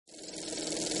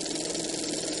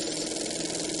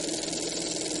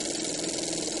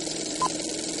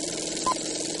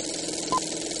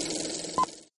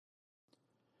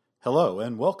Hello,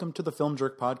 and welcome to the Film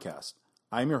Jerk Podcast.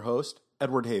 I'm your host,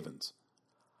 Edward Havens.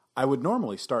 I would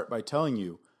normally start by telling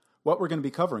you what we're going to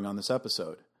be covering on this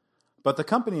episode, but the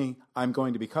company I'm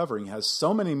going to be covering has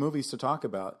so many movies to talk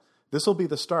about, this will be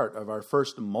the start of our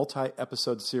first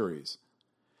multi-episode series.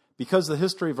 Because the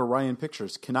history of Orion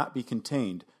Pictures cannot be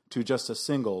contained to just a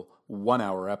single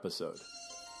one-hour episode.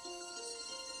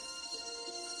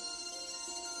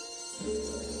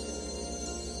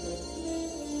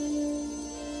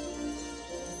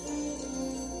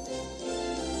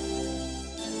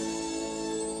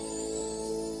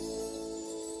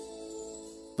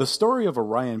 The story of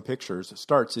Orion Pictures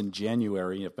starts in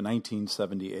January of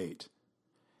 1978.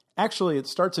 Actually, it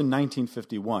starts in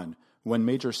 1951, when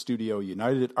major studio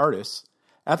United Artists,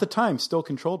 at the time still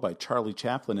controlled by Charlie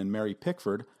Chaplin and Mary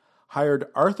Pickford, hired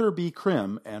Arthur B.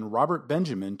 Krim and Robert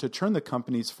Benjamin to turn the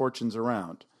company's fortunes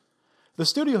around. The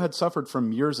studio had suffered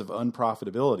from years of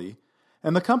unprofitability,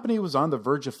 and the company was on the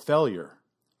verge of failure.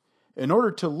 In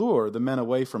order to lure the men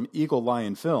away from Eagle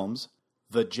Lion Films,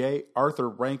 the J. Arthur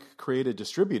Rank-created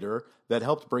distributor that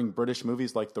helped bring British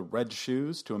movies like The Red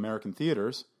Shoes to American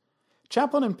theaters,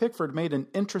 Chaplin and Pickford made an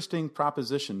interesting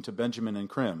proposition to Benjamin and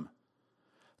Krim.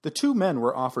 The two men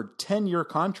were offered 10-year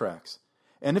contracts,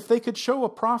 and if they could show a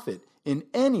profit in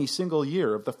any single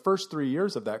year of the first 3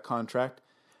 years of that contract,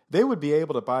 they would be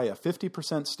able to buy a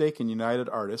 50% stake in United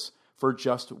Artists for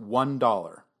just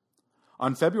 $1.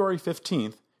 On February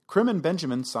 15th, Krim and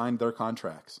Benjamin signed their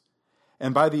contracts.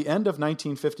 And by the end of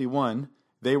 1951,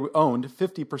 they owned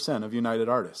 50% of United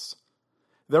Artists.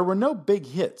 There were no big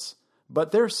hits,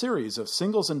 but their series of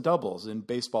singles and doubles in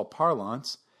baseball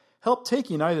parlance helped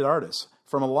take United Artists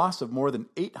from a loss of more than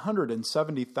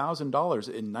 $870,000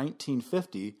 in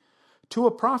 1950 to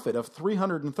a profit of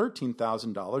 $313,000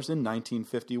 in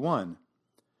 1951.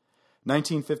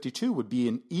 1952 would be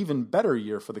an even better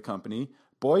year for the company,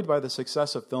 buoyed by the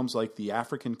success of films like The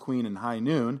African Queen and High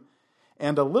Noon,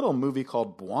 and a little movie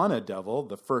called Buona Devil,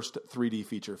 the first 3D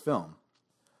feature film.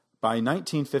 By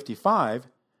 1955,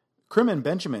 Krim and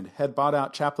Benjamin had bought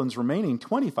out Chaplin's remaining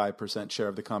 25% share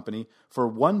of the company for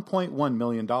 $1.1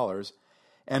 million,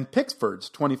 and Pickford's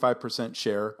 25%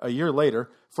 share a year later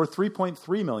for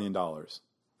 $3.3 million.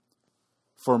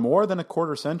 For more than a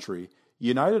quarter century,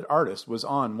 United Artists was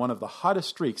on one of the hottest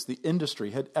streaks the industry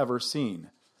had ever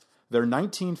seen. Their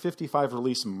 1955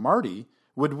 release, Marty,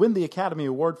 would win the Academy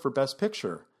Award for Best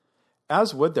Picture,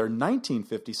 as would their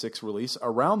 1956 release,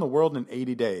 Around the World in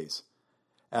 80 Days,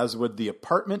 as would The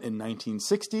Apartment in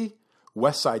 1960,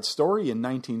 West Side Story in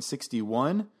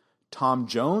 1961, Tom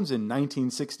Jones in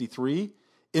 1963,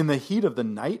 In the Heat of the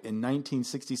Night in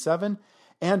 1967,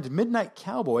 and Midnight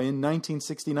Cowboy in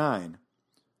 1969.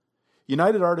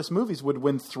 United Artists movies would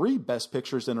win 3 Best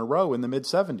Pictures in a row in the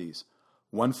mid-70s,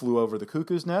 One Flew Over the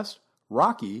Cuckoo's Nest,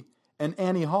 Rocky, and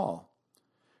Annie Hall.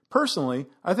 Personally,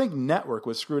 I think Network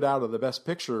was screwed out of the Best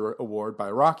Picture award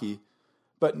by Rocky,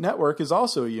 but Network is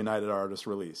also a United Artists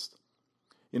release.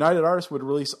 United Artists would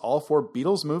release all 4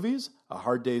 Beatles movies, A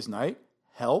Hard Day's Night,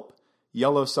 Help,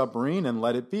 Yellow Submarine, and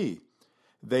Let It Be.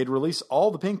 They'd release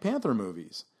all the Pink Panther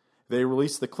movies. They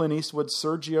released the Clint Eastwood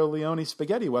Sergio Leone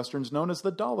spaghetti westerns known as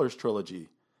the Dollars Trilogy.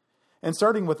 And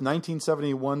starting with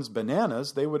 1971's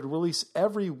Bananas, they would release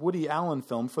every Woody Allen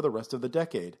film for the rest of the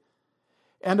decade.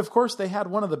 And of course, they had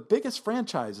one of the biggest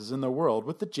franchises in the world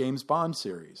with the James Bond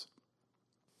series.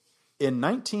 In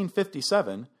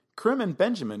 1957, Krim and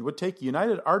Benjamin would take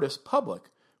United Artists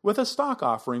public with a stock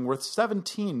offering worth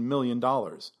 $17 million.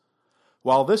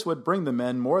 While this would bring the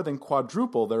men more than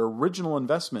quadruple their original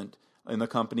investment in the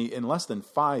company in less than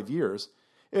 5 years,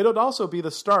 it would also be the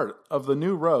start of the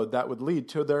new road that would lead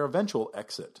to their eventual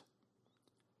exit.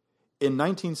 In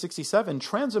 1967,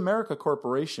 Transamerica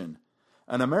Corporation,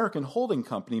 an American holding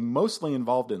company mostly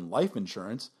involved in life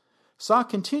insurance, saw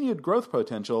continued growth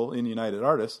potential in United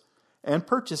Artists and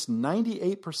purchased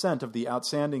 98% of the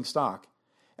outstanding stock,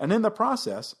 and in the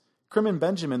process, Krim and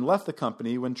Benjamin left the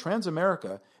company when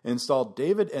Transamerica installed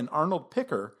David and Arnold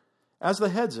Picker as the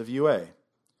heads of UA.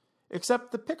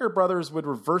 Except the Picker brothers would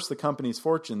reverse the company's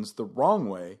fortunes the wrong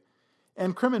way,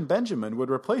 and Krim and Benjamin would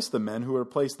replace the men who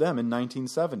replaced them in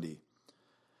 1970.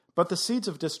 But the seeds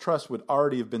of distrust would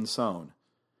already have been sown.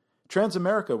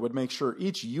 Transamerica would make sure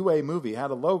each UA movie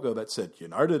had a logo that said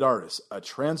United Artists, a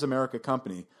Transamerica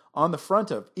company, on the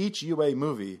front of each UA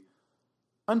movie,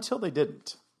 until they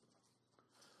didn't.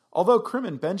 Although Krim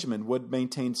and Benjamin would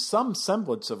maintain some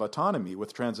semblance of autonomy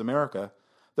with Transamerica,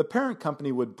 the parent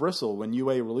company would bristle when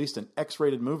UA released an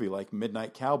X-rated movie like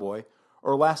Midnight Cowboy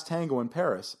or Last Tango in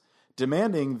Paris,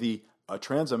 demanding the A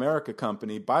Transamerica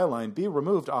Company byline be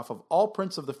removed off of all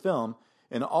prints of the film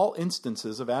in all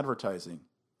instances of advertising.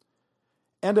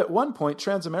 And at one point,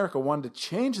 Transamerica wanted to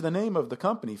change the name of the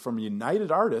company from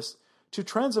United Artists to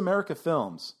Transamerica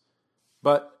Films.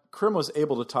 But Krim was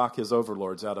able to talk his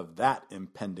overlords out of that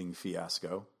impending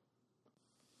fiasco.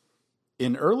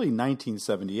 In early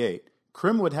 1978,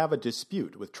 Krim would have a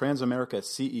dispute with Transamerica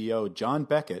CEO John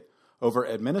Beckett over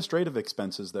administrative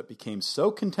expenses that became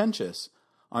so contentious,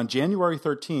 on January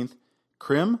 13th,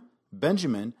 Krim,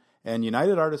 Benjamin, and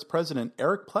United Artists president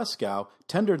Eric Pleskow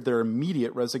tendered their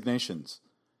immediate resignations.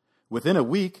 Within a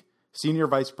week, senior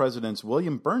vice presidents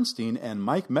William Bernstein and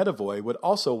Mike Medavoy would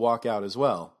also walk out as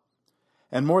well.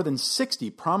 And more than 60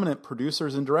 prominent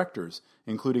producers and directors,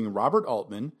 including Robert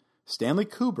Altman, Stanley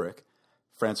Kubrick,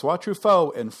 Francois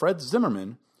Truffaut, and Fred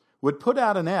Zimmerman, would put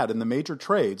out an ad in the major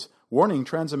trades warning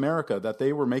Transamerica that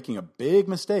they were making a big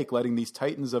mistake letting these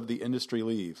titans of the industry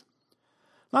leave.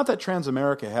 Not that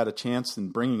Transamerica had a chance in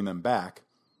bringing them back.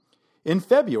 In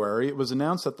February, it was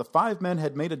announced that the five men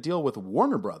had made a deal with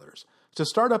Warner Brothers to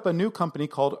start up a new company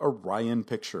called Orion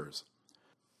Pictures.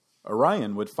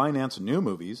 Orion would finance new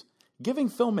movies, giving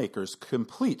filmmakers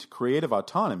complete creative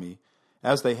autonomy,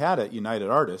 as they had at United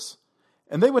Artists,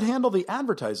 and they would handle the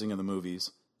advertising of the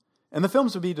movies, and the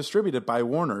films would be distributed by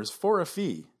Warner's for a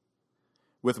fee.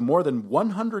 With more than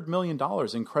 $100 million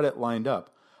in credit lined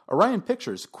up, Orion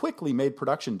Pictures quickly made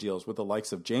production deals with the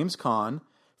likes of James Caan,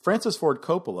 Francis Ford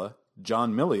Coppola,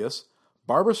 John Milius,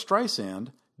 Barbra Streisand,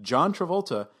 John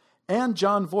Travolta, and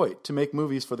Jon Voight to make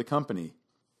movies for the company.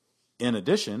 In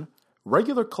addition,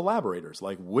 regular collaborators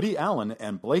like Woody Allen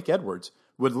and Blake Edwards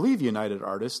would leave United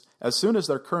Artists as soon as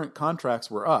their current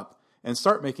contracts were up and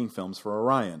start making films for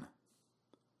Orion.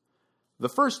 The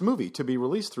first movie to be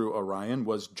released through Orion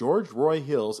was George Roy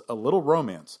Hill's A Little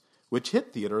Romance, which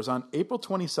hit theaters on April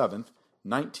 27,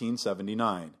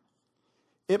 1979.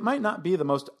 It might not be the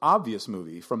most obvious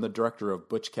movie from the director of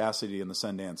Butch Cassidy and the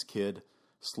Sundance Kid,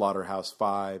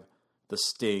 Slaughterhouse-Five, The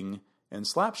Sting, and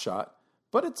Slapshot,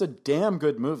 but it's a damn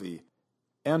good movie,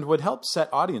 and would help set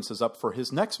audiences up for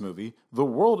his next movie, The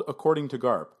World According to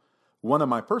Garp, one of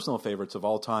my personal favorites of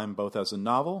all time, both as a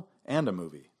novel and a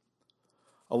movie.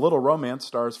 A Little Romance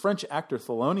stars French actor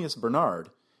Thelonious Bernard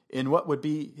in what would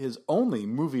be his only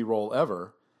movie role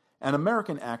ever, and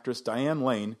American actress Diane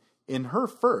Lane in her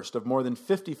first of more than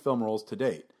 50 film roles to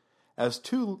date, as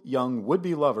two young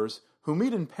would-be lovers who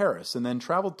meet in Paris and then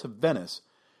travel to Venice,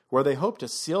 where they hope to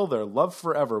seal their love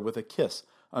forever with a kiss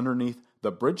underneath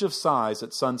the Bridge of Sighs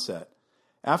at sunset,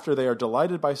 after they are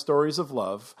delighted by stories of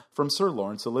love from Sir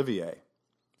Laurence Olivier.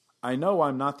 I know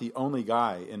I'm not the only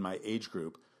guy in my age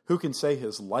group who can say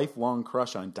his lifelong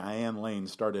crush on Diane Lane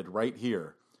started right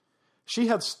here. She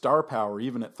had star power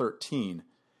even at 13,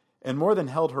 and more than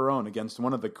held her own against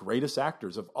one of the greatest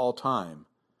actors of all time.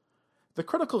 The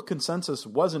critical consensus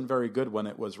wasn't very good when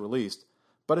it was released,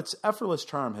 but its effortless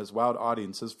charm has wowed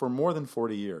audiences for more than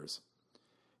 40 years.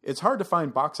 It's hard to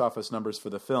find box office numbers for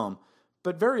the film,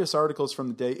 but various articles from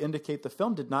the day indicate the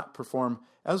film did not perform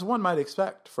as one might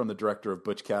expect from the director of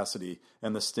Butch Cassidy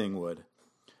and The Sting would.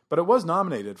 But it was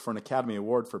nominated for an Academy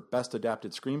Award for Best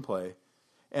Adapted Screenplay,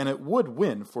 and it would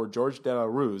win for George de la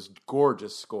Rue's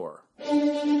gorgeous score.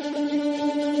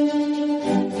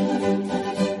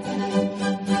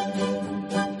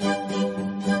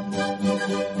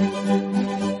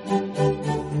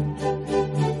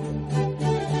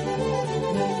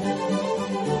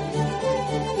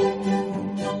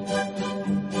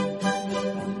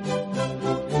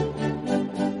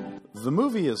 The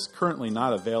movie is currently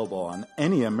not available on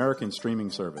any American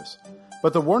streaming service,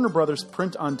 but the Warner Brothers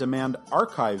print-on-demand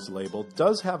Archives label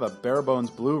does have a bare-bones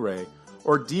Blu-ray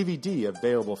or DVD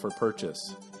available for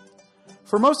purchase.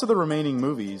 For most of the remaining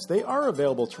movies, they are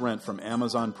available to rent from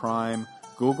Amazon Prime,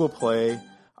 Google Play,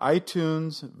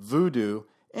 iTunes, Vudu,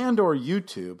 and or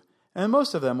YouTube, and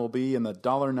most of them will be in the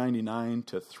 $1.99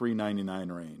 to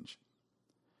 $3.99 range.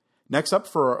 Next up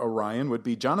for Orion would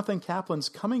be Jonathan Kaplan's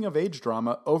coming-of-age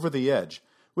drama Over the Edge,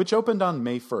 which opened on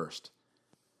May 1st.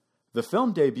 The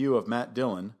film debut of Matt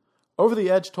Dillon, Over the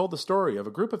Edge told the story of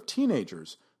a group of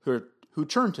teenagers who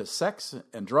turned to sex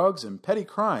and drugs and petty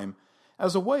crime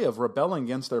as a way of rebelling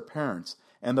against their parents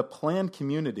and the planned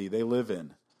community they live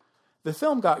in. The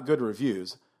film got good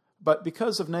reviews, but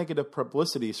because of negative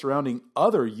publicity surrounding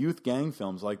other youth gang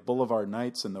films like Boulevard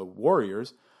Nights and The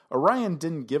Warriors, Orion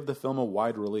didn't give the film a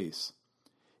wide release.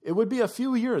 It would be a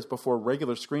few years before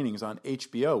regular screenings on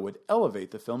HBO would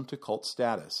elevate the film to cult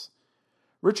status.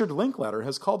 Richard Linklater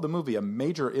has called the movie a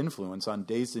major influence on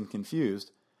Dazed and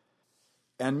Confused,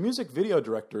 and music video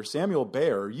director Samuel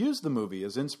Bayer used the movie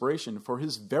as inspiration for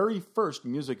his very first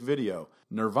music video,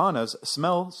 Nirvana's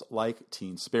Smells Like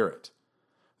Teen Spirit.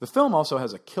 The film also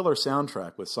has a killer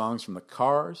soundtrack with songs from The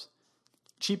Cars,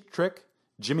 Cheap Trick,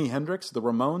 Jimi Hendrix, the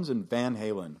Ramones, and Van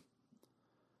Halen.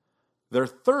 Their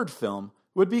third film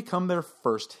would become their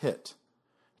first hit.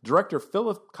 Director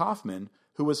Philip Kaufman,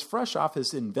 who was fresh off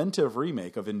his inventive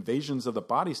remake of Invasions of the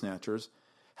Body Snatchers,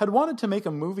 had wanted to make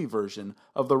a movie version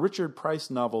of the Richard Price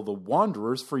novel The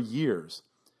Wanderers for years.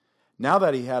 Now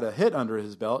that he had a hit under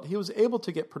his belt, he was able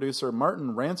to get producer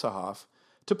Martin Ransohoff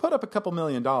to put up a couple $1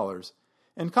 million,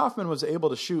 and Kaufman was able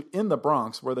to shoot in the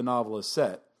Bronx where the novel is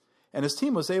set, and his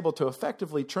team was able to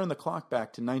effectively turn the clock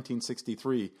back to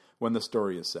 1963 when the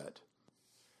story is set.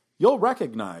 You'll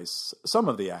recognize some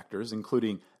of the actors,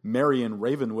 including Marion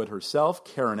Ravenwood herself,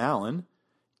 Karen Allen,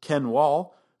 Ken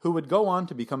Wall, who would go on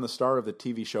to become the star of the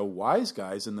TV show Wise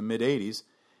Guys in the mid-'80s,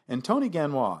 and Tony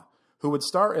Ganois, who would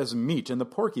star as Meat in the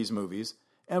Porky's movies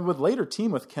and would later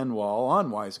team with Ken Wall on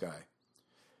Wise Guy.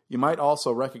 You might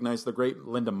also recognize the great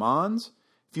Linda Mons,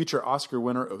 future Oscar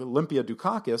winner Olympia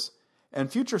Dukakis,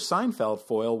 and future Seinfeld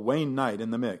foil Wayne Knight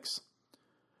in the mix.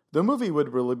 The movie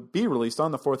would be released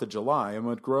on the 4th of July and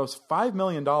would gross $5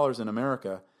 million in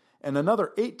America and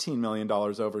another $18 million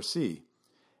overseas.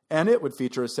 And it would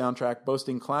feature a soundtrack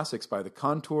boasting classics by the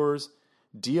Contours,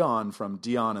 Dion from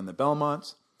Dion and the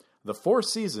Belmonts, the Four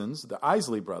Seasons, the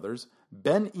Isley Brothers,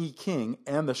 Ben E. King,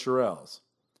 and the Shirelles.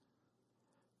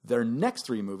 Their next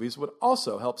three movies would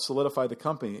also help solidify the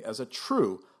company as a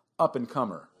true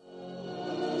up-and-comer.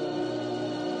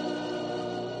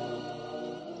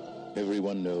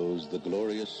 Everyone knows the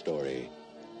glorious story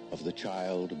of the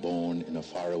child born in a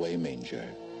faraway manger.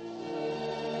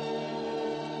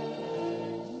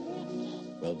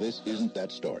 Well, this isn't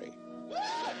that story.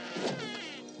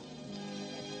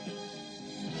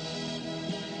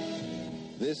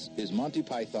 This is Monty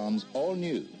Python's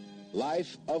all-new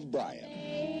Life of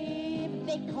Brian.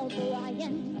 They call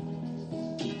Brian.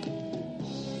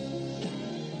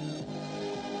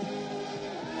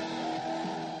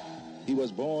 He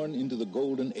was born into the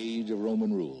golden age of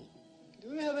Roman rule. Do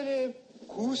we have any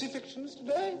crucifixions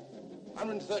today?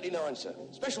 139, sir.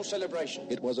 Special celebration.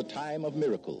 It was a time of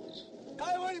miracles.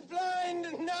 I was blind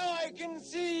and now I can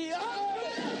see.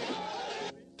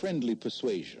 Friendly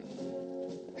persuasion.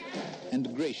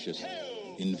 And gracious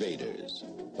invaders.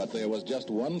 But there was just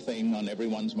one thing on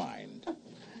everyone's mind.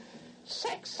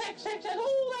 Sex, sex, sex, that's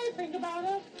all they think about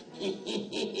it.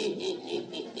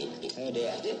 Oh,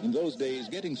 dear. In those days,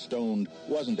 getting stoned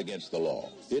wasn't against the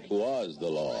law. It was the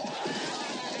law.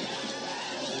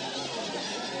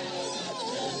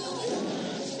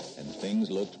 And things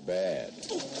looked bad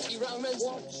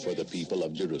for the people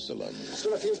of Jerusalem.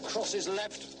 Still a few crosses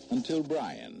left. Until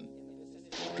Brian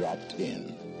dropped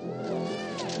in.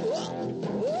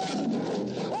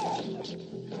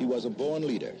 He was a born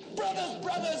leader.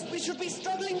 Brothers, we should be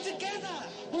struggling together.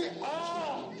 We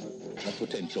are. A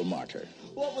potential martyr.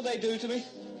 What would they do to me?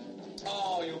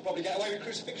 Oh, you'll probably get away with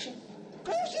crucifixion.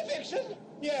 Crucifixion?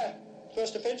 Yeah.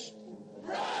 First offense.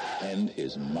 And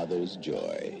his mother's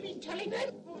joy. You've been telling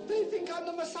them? They think I'm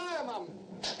the Messiah, Mum.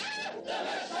 I'm the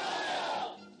Messiah!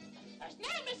 There's no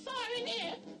Messiah in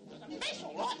here. There's a mess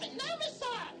all right, but no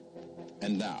Messiah.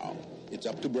 And now, it's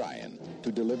up to Brian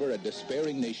to deliver a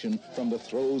despairing nation from the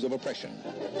throes of oppression.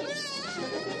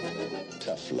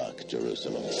 Tough luck,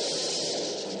 Jerusalem.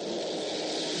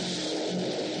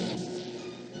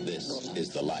 This is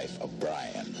the life of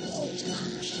Brian.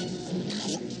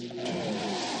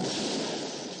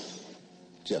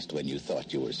 Just when you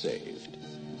thought you were saved.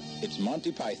 It's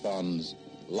Monty Python's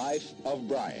Life of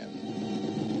Brian.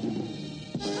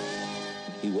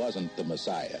 He wasn't the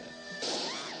Messiah.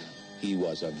 He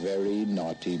was a very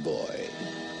naughty boy.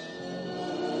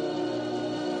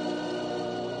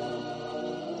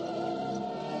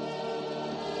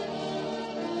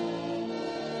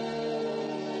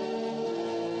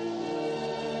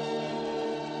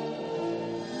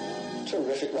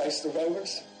 Terrific race, the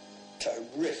Romans.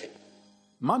 Terrific.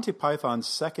 Monty Python's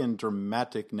second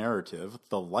dramatic narrative,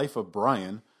 The Life of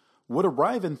Brian, would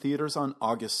arrive in theaters on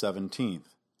August 17th.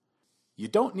 You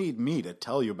don't need me to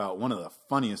tell you about one of the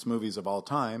funniest movies of all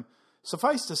time.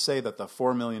 Suffice to say that the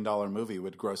 $4 million movie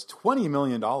would gross $20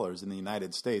 million in the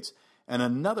United States and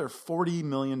another $40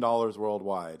 million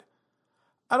worldwide.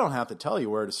 I don't have to tell you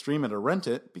where to stream it or rent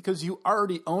it because you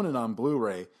already own it on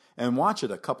Blu-ray and watch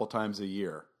it a couple times a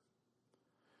year.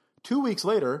 2 weeks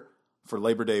later, for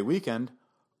Labor Day weekend,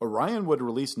 Orion would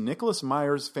release Nicholas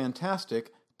Meyer's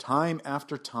fantastic Time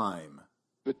After Time.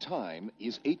 The time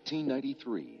is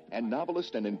 1893, and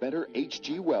novelist and inventor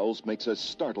H.G. Wells makes a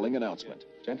startling announcement.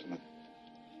 Gentlemen,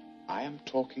 I am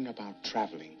talking about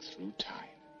traveling through time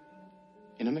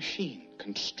in a machine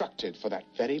constructed for that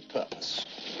very purpose.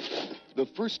 The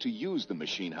first to use the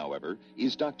machine, however,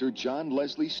 is Dr. John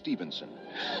Leslie Stevenson,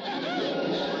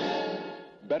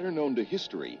 better known to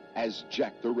history as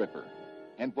Jack the Ripper.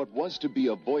 And what was to be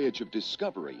a voyage of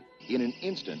discovery, in an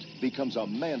instant becomes a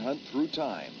manhunt through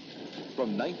time,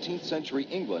 from 19th century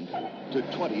England to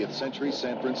 20th century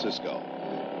San Francisco.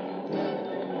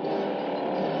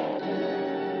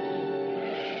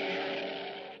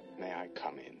 May I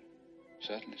come in?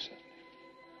 Certainly, certainly.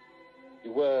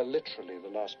 You were literally the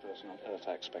last person on Earth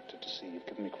I expected to see. You've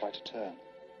given me quite a turn.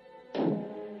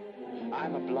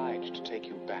 I'm obliged to take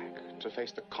you back to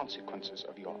face the consequences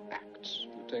of your acts.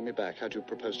 You take me back. How do you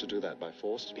propose to do that? By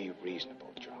force? Be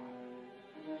reasonable, John.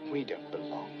 We don't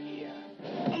belong here.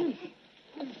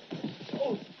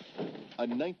 A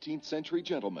 19th century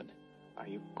gentleman. Are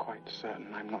you quite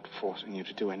certain I'm not forcing you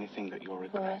to do anything that you'll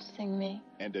regret? Forcing me?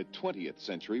 And a 20th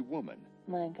century woman.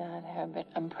 My God, Herbert,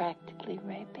 I'm practically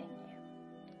raping you.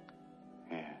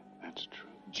 Yeah, that's true.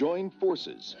 Join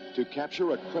forces to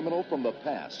capture a criminal from the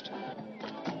past,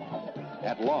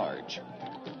 at large,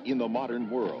 in the modern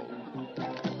world.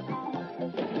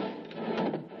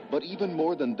 But even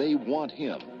more than they want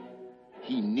him,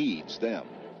 he needs them.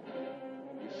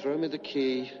 You throw me the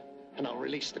key, and I'll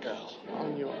release the girl.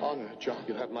 On your honor, John.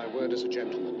 You have my word as a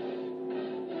gentleman.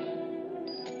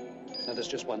 Now, there's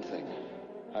just one thing.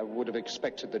 I would have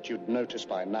expected that you'd notice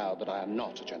by now that I am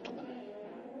not a gentleman.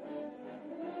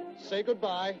 Say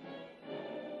goodbye.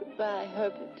 Goodbye,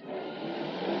 Herbert.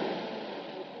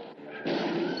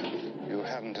 You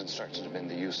haven't instructed him in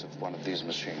the use of one of these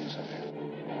machines, have you?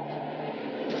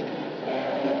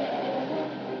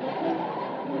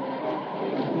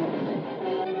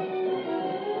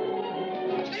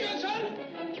 Stevenson!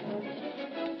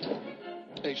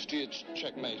 HG, it's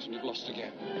checkmate, and you've lost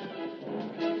again.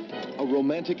 A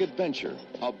romantic adventure,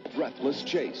 a breathless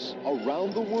chase,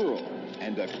 around the world,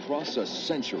 and across a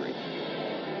century.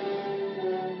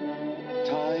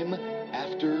 Time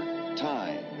after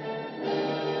time.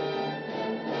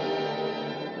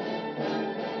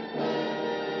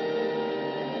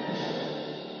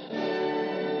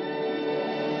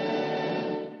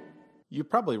 You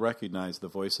probably recognize the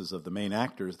voices of the main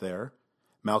actors there.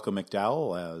 Malcolm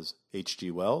McDowell as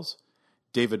H.G. Wells,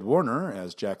 David Warner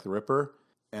as Jack the Ripper,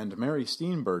 and Mary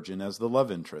Steenburgen as the love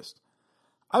interest.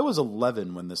 I was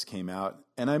 11 when this came out,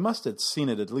 and I must have seen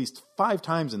it at least 5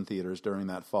 times in theaters during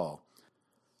that fall.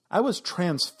 I was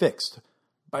transfixed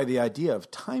by the idea of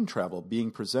time travel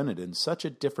being presented in such a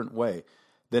different way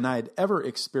than I had ever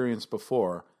experienced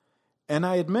before, and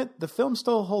I admit the film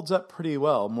still holds up pretty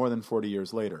well more than 40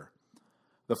 years later.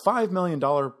 The $5 million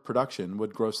production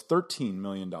would gross $13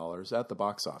 million at the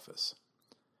box office.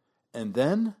 And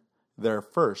then, their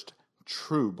first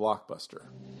true blockbuster.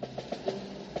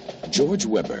 George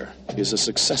Webber is a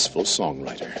successful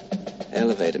songwriter.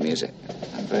 Elevator music.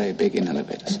 I'm very big in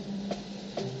elevators.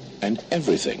 And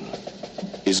everything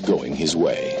is going his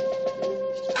way.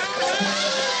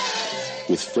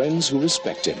 With friends who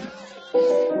respect him.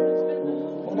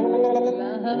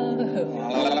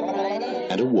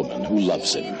 And a woman who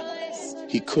loves him.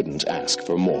 He couldn't ask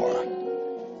for more.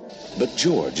 But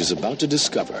George is about to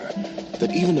discover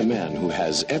that even a man who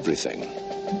has everything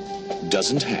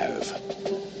doesn't have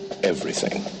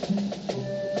everything.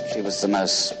 She was the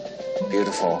most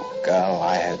beautiful girl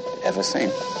I had ever seen.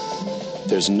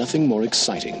 There's nothing more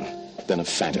exciting than a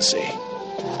fantasy.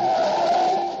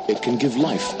 It can give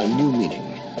life a new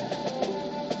meaning.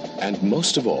 And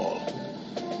most of all,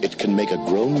 it can make a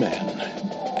grown man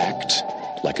act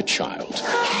like a child. I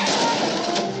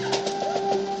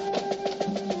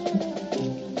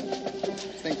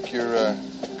think you're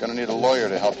going to need a lawyer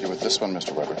to help you with this one,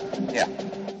 Mr. Webber. Yeah.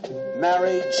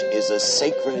 Marriage is a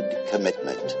sacred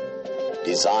commitment,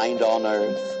 designed on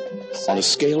earth. On a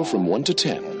scale from 1 to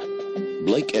 10,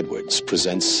 Blake Edwards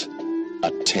presents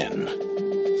a 10.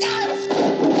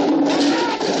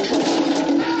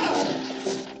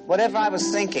 Whatever I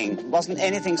was thinking wasn't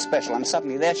anything special, and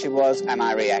suddenly there she was, and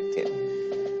I reacted.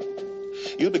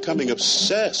 You're becoming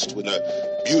obsessed with a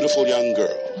beautiful young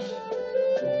girl.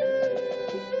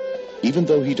 Even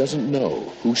though he doesn't know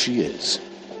who she is,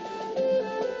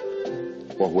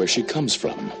 or where she comes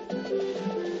from,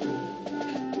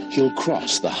 he'll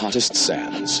cross the hottest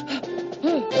sands,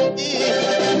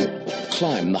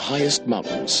 climb the highest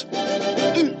mountains,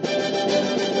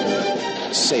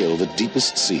 sail the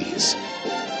deepest seas.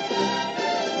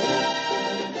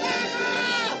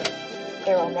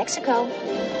 Mexico.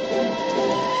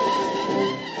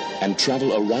 And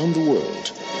travel around the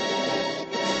world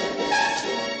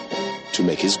to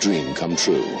make his dream come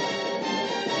true.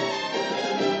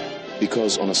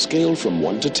 Because on a scale from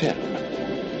 1 to 10,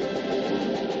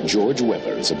 George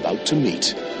Webber is about to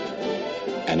meet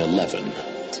an 11.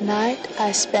 Tonight,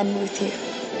 I spend with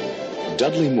you.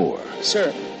 Dudley Moore.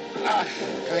 Sir,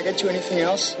 can I get you anything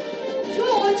else?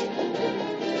 George!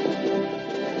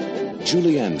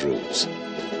 Julie Andrews.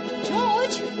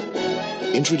 George!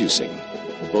 Introducing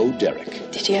Bo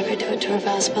Derek. Did you ever do a tour of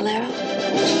Valsbolero?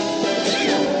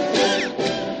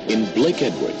 In Blake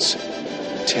Edwards,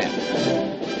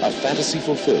 10. A fantasy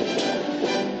fulfilled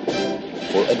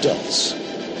for adults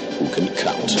who can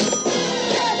count.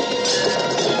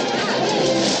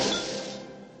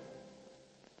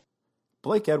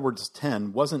 Blake Edwards'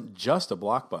 10 wasn't just a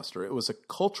blockbuster, it was a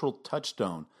cultural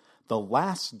touchstone, the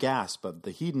last gasp of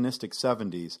the hedonistic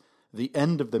 70s, the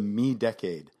end of the me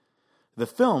decade. The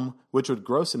film, which would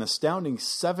gross an astounding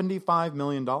 $75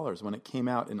 million when it came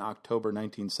out in October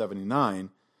 1979,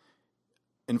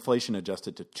 inflation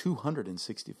adjusted to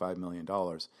 $265 million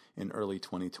in early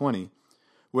 2020,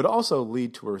 would also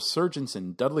lead to a resurgence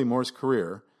in Dudley Moore's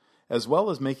career, as well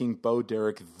as making Bo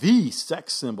Derek the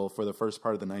sex symbol for the first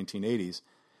part of the 1980s,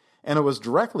 and it was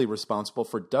directly responsible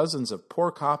for dozens of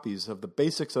poor copies of the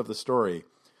basics of the story,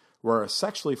 where a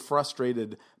sexually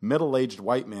frustrated, middle-aged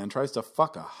white man tries to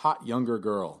fuck a hot younger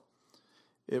girl.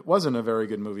 It wasn't a very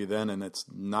good movie then, and it's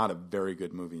not a very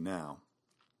good movie now.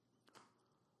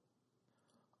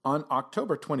 On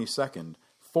October 22nd,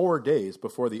 4 days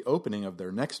before the opening of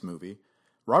their next movie,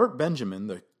 Robert Benjamin,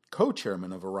 the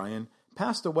co-chairman of Orion,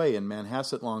 passed away in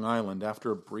Manhasset, Long Island after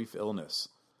a brief illness.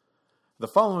 The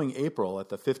following April, at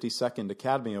the 52nd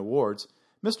Academy Awards,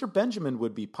 Mr. Benjamin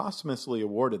would be posthumously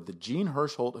awarded the Jean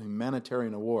Hirschholt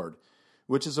Humanitarian Award,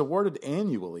 which is awarded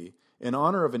annually in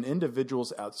honor of an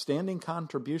individual's outstanding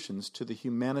contributions to the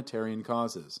humanitarian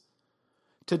causes.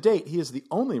 To date, he is the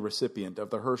only recipient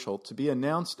of the Hirschholt to be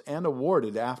announced and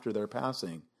awarded after their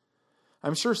passing.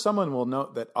 I'm sure someone will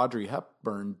note that Audrey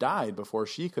Hepburn died before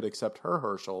she could accept her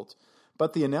Hirschholt,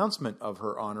 but the announcement of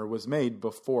her honor was made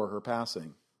before her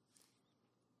passing.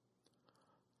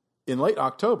 In late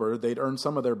October, they'd earned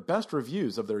some of their best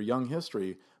reviews of their young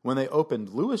history when they opened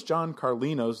Louis Jon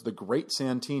Carlino's The Great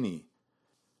Santini.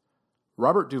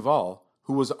 Robert Duvall,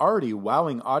 who was already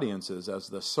wowing audiences as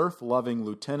the surf-loving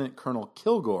Lieutenant Colonel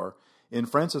Kilgore in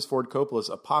Francis Ford Coppola's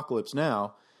Apocalypse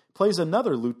Now, plays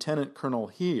another Lieutenant Colonel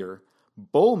here,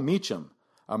 Bull Meacham,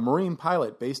 a Marine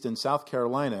pilot based in South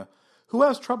Carolina, who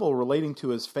has trouble relating to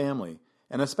his family,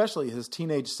 and especially his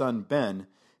teenage son Ben,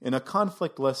 in a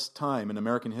conflictless time in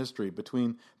American history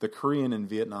between the Korean and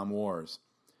Vietnam Wars.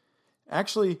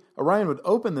 Actually, Orion would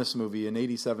open this movie in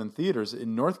 87 theaters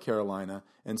in North Carolina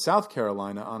and South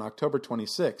Carolina on October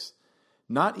 26,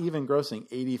 not even grossing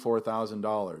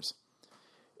 $84,000.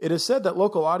 It is said that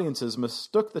local audiences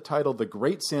mistook the title The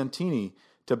Great Santini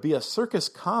to be a circus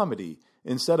comedy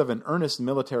instead of an earnest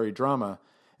military drama,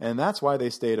 and that's why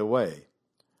they stayed away.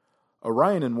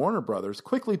 Orion and Warner Brothers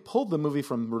quickly pulled the movie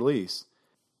from release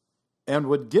and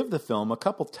would give the film a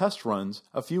couple test runs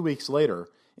a few weeks later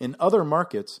in other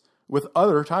markets with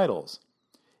other titles.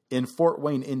 In Fort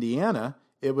Wayne, Indiana,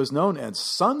 it was known as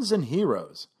Sons and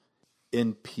Heroes.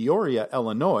 In Peoria,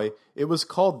 Illinois, it was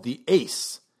called The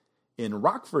Ace. In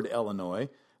Rockford, Illinois,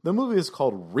 the movie is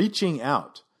called Reaching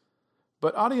Out.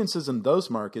 But audiences in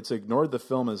those markets ignored the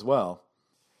film as well,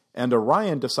 and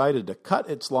Orion decided to cut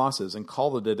its losses and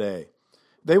call it a day.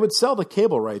 They would sell the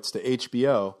cable rights to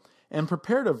HBO and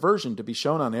prepared a version to be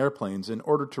shown on airplanes in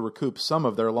order to recoup some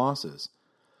of their losses.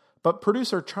 But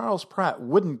producer Charles Pratt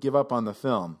wouldn't give up on the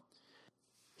film.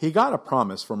 He got a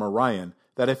promise from Orion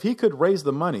that if he could raise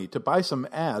the money to buy some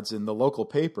ads in the local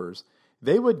papers,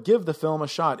 they would give the film a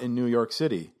shot in New York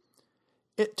City.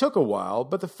 It took a while,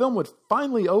 but the film would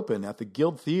finally open at the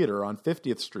Guild Theater on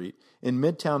 50th Street in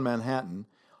Midtown Manhattan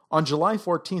on July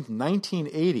 14,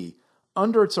 1980,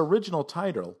 under its original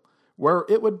title, where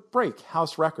it would break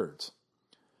house records.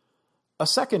 A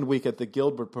second week at the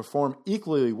Guild would perform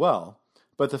equally well,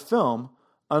 but the film,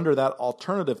 under that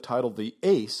alternative title The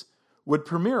Ace, would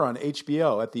premiere on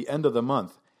HBO at the end of the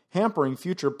month, hampering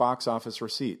future box office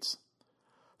receipts.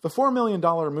 The $4 million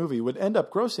movie would end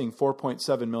up grossing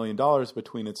 $4.7 million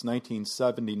between its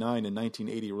 1979 and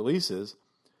 1980 releases,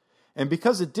 and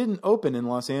because it didn't open in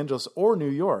Los Angeles or New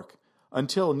York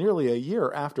until nearly a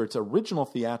year after its original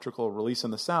theatrical release in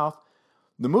the South,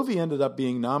 the movie ended up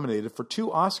being nominated for 2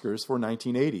 Oscars for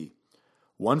 1980,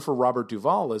 one for Robert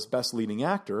Duvall as Best Leading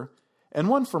Actor, and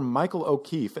one for Michael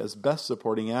O'Keefe as Best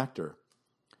Supporting Actor.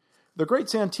 The Great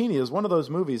Santini is one of those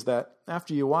movies that,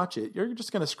 after you watch it, you're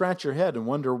just going to scratch your head and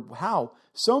wonder how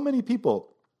so many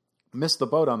people missed the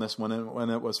boat on this one when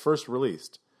it was first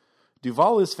released.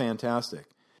 Duvall is fantastic,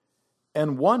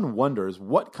 and one wonders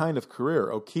what kind of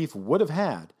career O'Keefe would have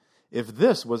had if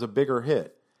this was a bigger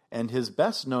hit, and his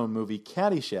best-known movie,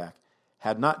 Caddyshack,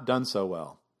 had not done so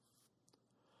well.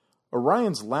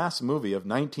 Orion's last movie of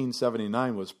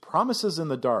 1979 was Promises in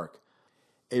the Dark,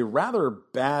 a rather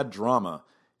bad drama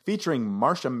featuring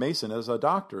Marcia Mason as a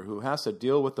doctor who has to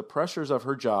deal with the pressures of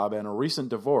her job and a recent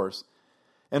divorce,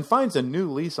 and finds a new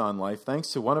lease on life thanks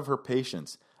to one of her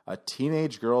patients, a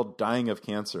teenage girl dying of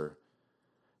cancer.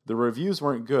 The reviews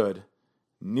weren't good,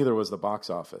 neither was the box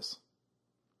office.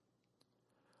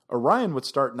 Orion would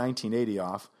start 1980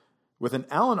 off with an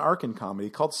Alan Arkin comedy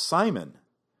called Simon,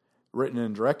 written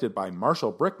and directed by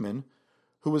Marshall Brickman,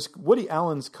 who was Woody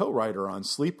Allen's co-writer on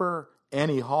Sleeper,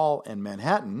 Annie Hall, and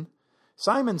Manhattan.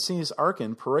 Simon sees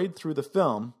Arkin parade through the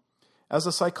film as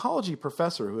a psychology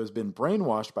professor who has been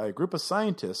brainwashed by a group of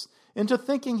scientists into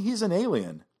thinking he's an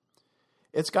alien.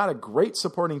 It's got a great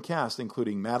supporting cast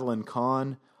including Madeline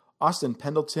Kahn, Austin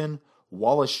Pendleton,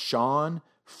 Wallace Shawn,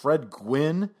 Fred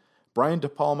Gwynne, Brian De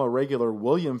Palma regular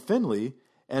William Finley,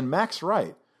 and Max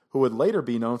Wright, who would later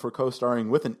be known for co-starring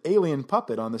with an alien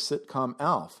puppet on the sitcom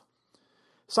Alf.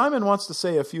 Simon wants to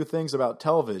say a few things about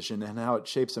television and how it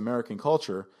shapes American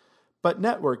culture, but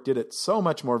Network did it so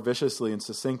much more viciously and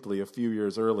succinctly a few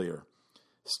years earlier.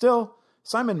 Still,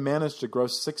 Simon managed to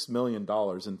gross $6 million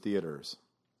in theaters.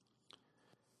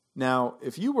 Now,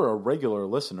 if you were a regular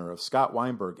listener of Scott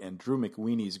Weinberg and Drew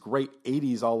McWeeney's great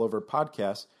 80s All Over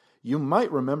podcast, you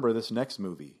might remember this next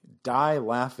movie, Die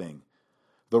Laughing,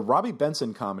 the Robbie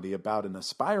Benson comedy about an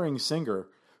aspiring singer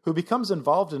who becomes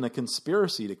involved in a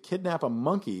conspiracy to kidnap a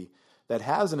monkey that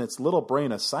has in its little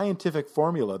brain a scientific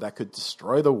formula that could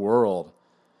destroy the world.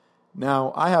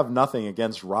 Now, I have nothing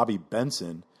against Robbie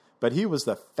Benson, but he was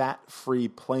the fat-free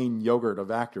plain yogurt of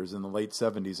actors in the late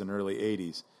 70s and early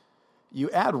 80s. You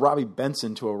add Robbie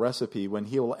Benson to a recipe when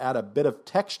he will add a bit of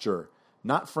texture,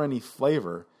 not for any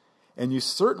flavor, and you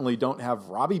certainly don't have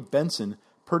Robbie Benson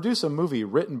produce a movie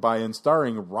written by and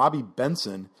starring Robbie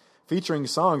Benson, featuring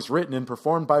songs written and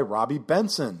performed by Robbie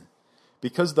Benson,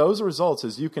 because those results,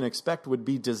 as you can expect, would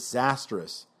be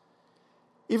disastrous.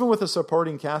 Even with a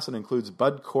supporting cast that includes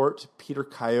Bud Cort, Peter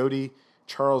Coyote,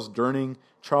 Charles Durning,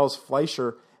 Charles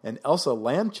Fleischer, and Elsa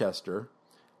Lanchester,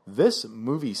 this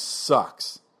movie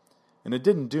sucks, and it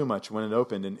didn't do much when it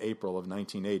opened in April of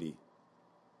 1980.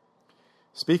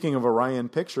 Speaking of Orion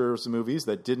Pictures movies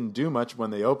that didn't do much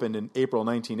when they opened in April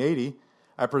 1980,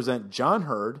 I present John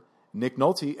Hurd, Nick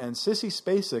Nolte, and Sissy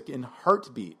Spacek in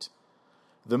Heartbeat.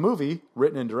 The movie,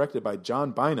 written and directed by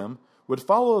John Bynum, would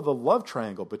follow the love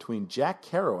triangle between Jack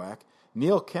Kerouac,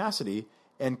 Neil Cassidy,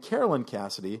 and Carolyn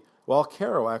Cassidy while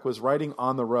Kerouac was writing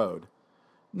On the Road.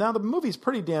 Now, the movie's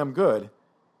pretty damn good,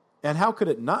 and how could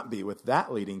it not be with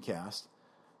that leading cast?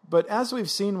 But as we've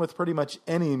seen with pretty much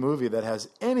any movie that has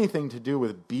anything to do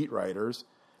with beat writers,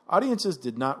 audiences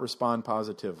did not respond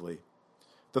positively.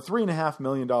 The $3.5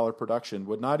 million production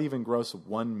would not even gross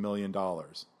 $1 million.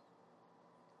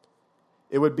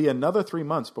 It would be another 3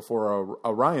 months before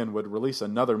Orion would release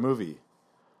another movie.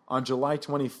 On July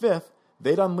 25th,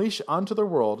 they'd unleash onto the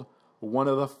world one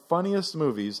of the funniest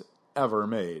movies ever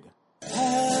made.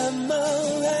 I'm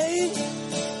alright,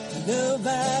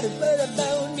 nobody but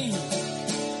about me.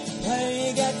 Why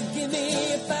you got to give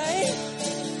me a fight?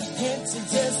 Can't you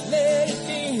just let it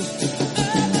be?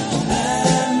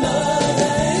 I'm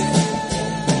alright,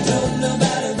 don't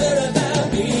nobody but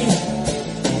about me.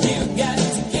 You got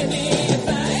to give me a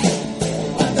fight.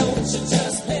 Why don't you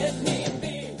just let me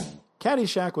be?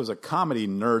 Caddyshack was a comedy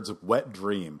nerd's wet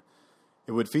dream.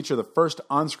 It would feature the first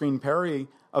on-screen parody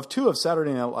of two of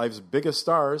Saturday Night Live's biggest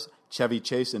stars, Chevy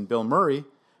Chase and Bill Murray,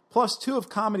 plus two of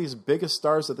comedy's biggest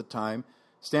stars at the time,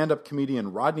 stand-up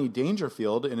comedian Rodney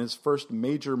Dangerfield in his first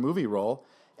major movie role,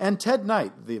 and Ted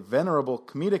Knight, the venerable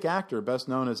comedic actor best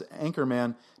known as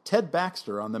anchorman Ted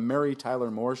Baxter on The Mary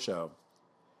Tyler Moore Show.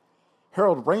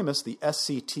 Harold Ramis, the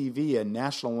SCTV and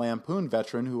National Lampoon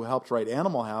veteran who helped write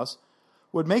Animal House,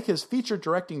 would make his feature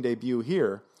directing debut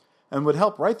here, and would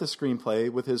help write the screenplay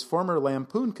with his former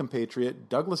Lampoon compatriot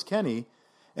Douglas Kenney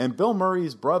and Bill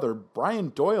Murray's brother Brian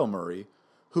Doyle Murray,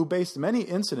 who based many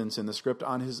incidents in the script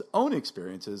on his own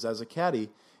experiences as a caddy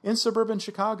in suburban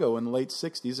Chicago in the late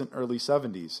 60s and early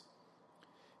 70s.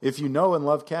 If you know and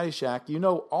love Caddyshack, you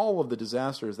know all of the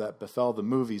disasters that befell the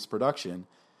movie's production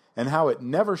and how it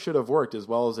never should have worked as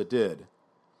well as it did.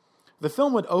 The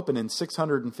film would open in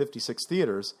 656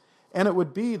 theaters, and it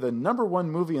would be the number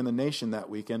one movie in the nation that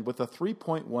weekend with a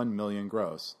 $3.1 million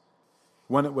gross.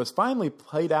 When it was finally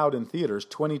played out in theaters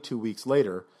 22 weeks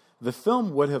later, the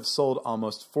film would have sold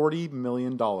almost $40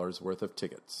 million worth of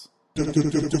tickets. The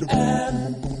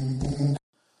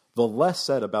less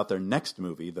said about their next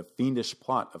movie, The Fiendish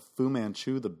Plot of Fu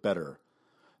Manchu, the better.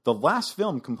 The last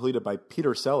film completed by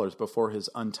Peter Sellers before his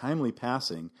untimely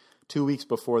passing, 2 weeks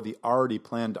before the already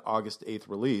planned August 8th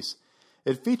release,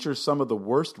 it features some of the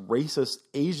worst racist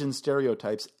Asian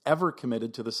stereotypes ever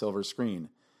committed to the silver screen.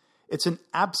 It's an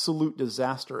absolute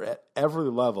disaster at every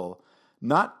level,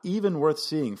 not even worth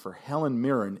seeing for Helen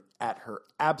Mirren at her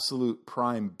absolute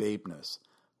prime babeness.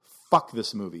 Fuck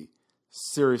this movie.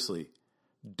 Seriously,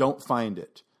 don't find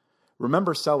it.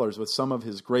 Remember Sellers with some of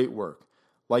his great work,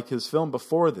 like his film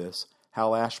before this,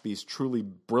 Hal Ashby's truly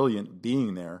brilliant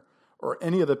Being There, or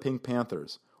any of the Pink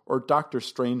Panthers, or Dr.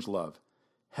 Strangelove.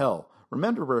 Hell,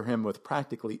 remember him with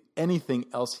practically anything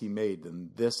else he made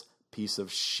than this piece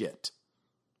of shit.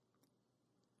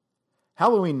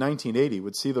 Halloween 1980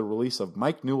 would see the release of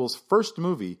Mike Newell's first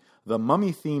movie, the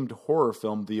mummy-themed horror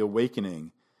film The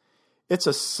Awakening. It's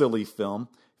a silly film,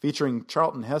 featuring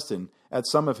Charlton Heston at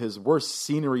some of his worst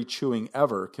scenery-chewing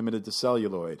ever committed to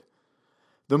celluloid.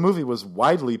 The movie was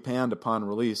widely panned upon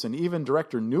release, and even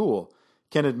director Newell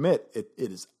can admit it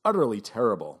is utterly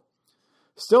terrible.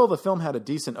 Still, the film had a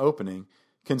decent opening,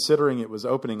 considering it was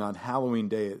opening on Halloween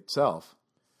Day itself.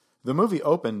 The movie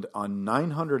opened on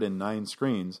 909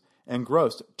 screens and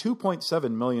grossed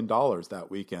 $2.7 million that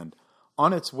weekend,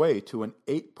 on its way to an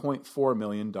 $8.4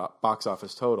 million box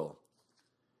office total.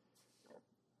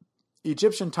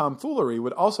 Egyptian tomfoolery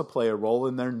would also play a role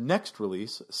in their next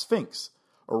release, Sphinx,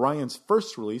 Orion's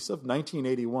first release of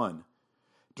 1981.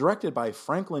 Directed by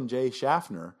Franklin J.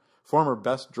 Schaffner, former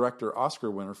Best Director Oscar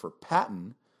winner for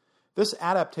Patton, this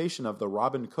adaptation of the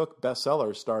Robin Cook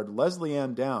bestseller starred Leslie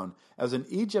Ann Down as an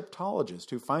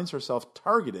Egyptologist who finds herself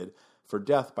targeted for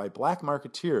death by black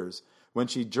marketeers when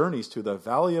she journeys to the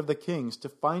Valley of the Kings to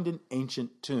find an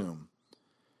ancient tomb.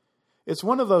 It's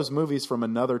one of those movies from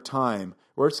another time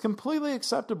where it's completely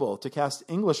acceptable to cast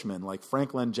Englishmen like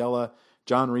Frank Langella,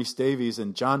 John Rhys Davies,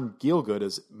 and John Gielgud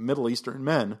as Middle Eastern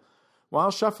men,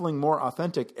 while shuffling more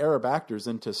authentic Arab actors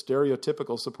into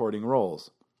stereotypical supporting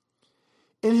roles.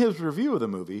 In his review of the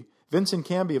movie, Vincent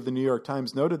Canby of the New York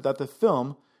Times noted that the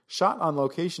film, shot on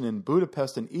location in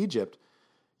Budapest and Egypt,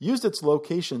 used its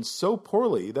location so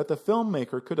poorly that the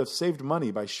filmmaker could have saved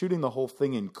money by shooting the whole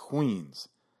thing in Queens.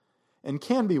 And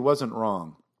Canby wasn't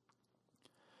wrong.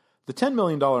 The $10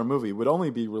 million movie would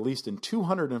only be released in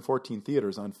 214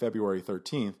 theaters on February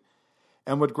 13th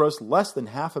and would gross less than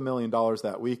 $500,000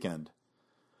 that weekend.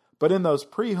 But in those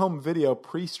pre-home video,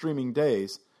 pre-streaming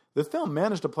days, the film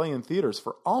managed to play in theaters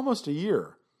for almost a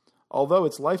year, although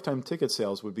its lifetime ticket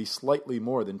sales would be slightly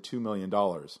more than $2 million.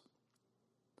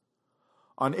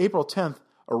 On April 10th,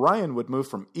 Orion would move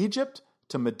from Egypt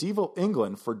to medieval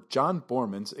England for John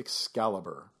Boorman's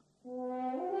Excalibur.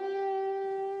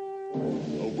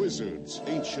 A wizard's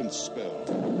ancient spell.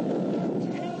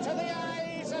 Into the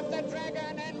eyes of the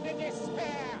dragon and the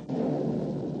despair.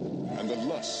 And the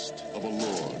lust of a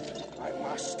lord. I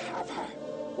must have her.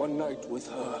 One night with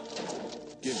her.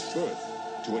 Give birth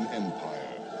to an empire.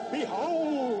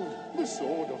 Behold, the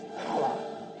sword of power,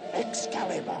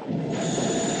 Excalibur.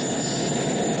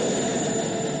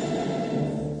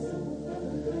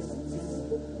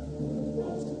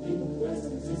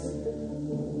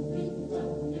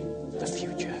 The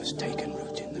future has taken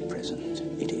root in the present.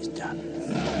 It is done.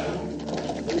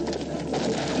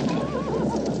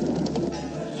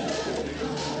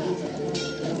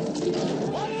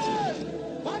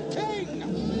 One king!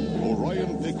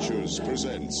 Orion Pictures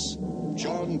presents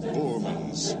John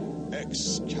Boorman's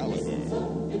Excalibur.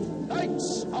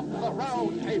 Knights of the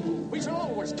Round Table, we shall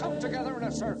always come together in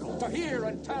a circle to hear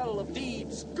and tell of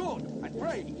deeds good and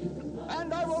brave.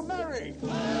 And I will marry. Don't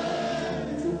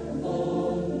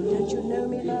you know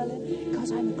me, Merlin?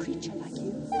 Because I'm a creature like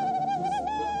you.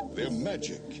 Their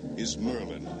magic is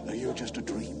Merlin. Are you just a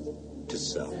dream to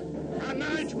some? A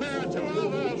nightmare to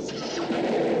others.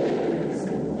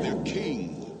 Their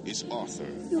king is Arthur.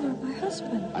 You are my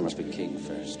husband. I must be king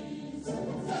first.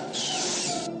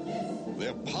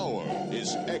 Their power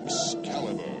is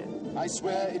Excalibur. I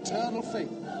swear eternal faith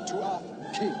to Arthur,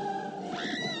 king.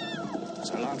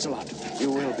 Sir Lancelot,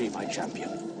 you will be my champion.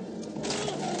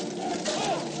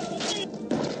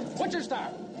 Witch's Star,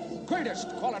 greatest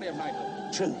quality of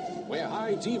knighthood. True. We're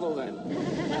hides evil then.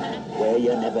 Where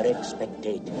you never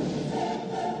expected.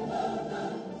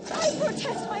 I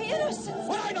protest my innocence.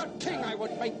 Were I not king, I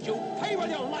would make you pay with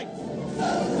your life.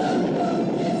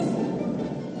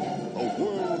 A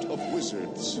world of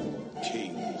wizards,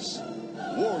 kings,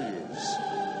 warriors,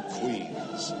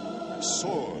 queens,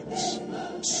 swords,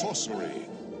 sorcery,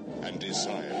 and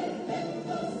desire.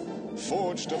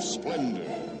 Forged of splendor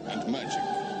and magic,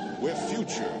 where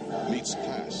future meets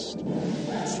past,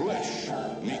 flesh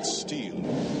meets steel,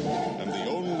 and the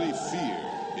only fear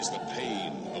is the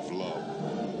pain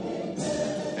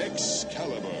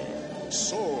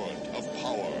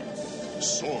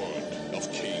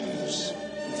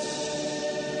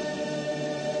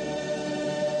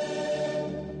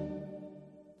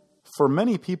For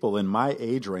many people in my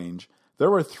age range,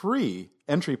 there were 3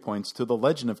 entry points to the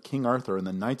legend of King Arthur and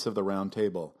the Knights of the Round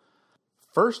Table.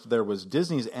 First, there was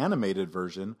Disney's animated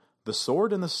version, The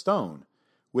Sword and the Stone,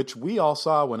 which we all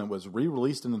saw when it was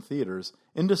re-released in the theaters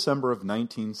in December of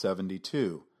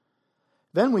 1972.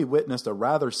 Then we witnessed a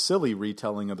rather silly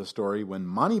retelling of the story when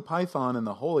Monty Python and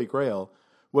the Holy Grail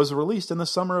was released in the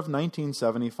summer of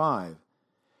 1975.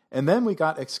 And then we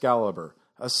got Excalibur,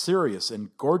 a serious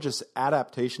and gorgeous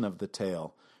adaptation of the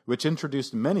tale, which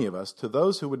introduced many of us to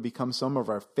those who would become some of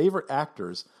our favorite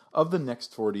actors of the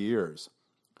next 40 years.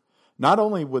 Not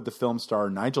only would the film star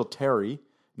Nigel Terry,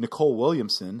 Nicole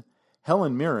Williamson,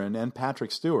 Helen Mirren, and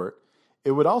Patrick Stewart,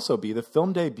 it would also be the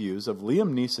film debuts of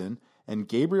Liam Neeson and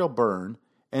Gabriel Byrne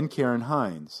and Karen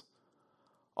Hines.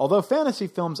 Although fantasy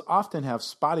films often have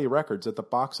spotty records at the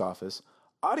box office,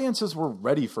 audiences were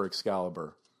ready for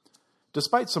Excalibur.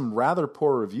 Despite some rather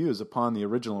poor reviews upon the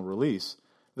original release,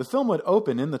 the film would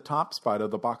open in the top spot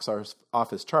of the box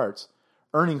office charts,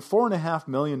 earning $4.5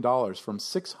 million from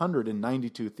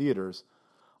 692 theaters,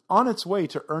 on its way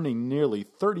to earning nearly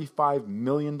 $35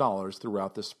 million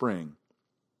throughout the spring.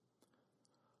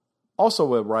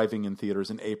 Also arriving in theaters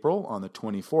in April, on the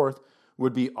 24th,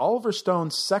 would be Oliver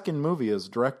Stone's second movie as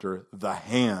director, The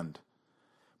Hand.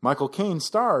 Michael Caine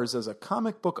stars as a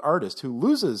comic book artist who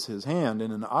loses his hand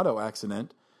in an auto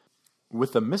accident,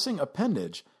 with the missing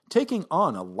appendage taking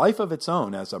on a life of its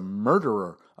own as a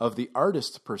murderer of the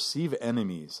artist's perceived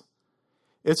enemies.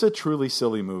 It's a truly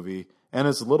silly movie, and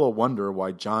it's little wonder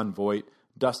why Jon Voight,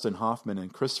 Dustin Hoffman,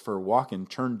 and Christopher Walken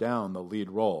turned down the lead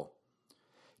role.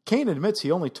 Caine admits he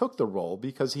only took the role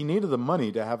because he needed the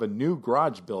money to have a new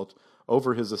garage built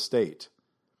over his estate.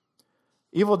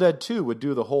 Evil Dead 2 would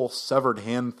do the whole severed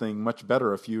hand thing much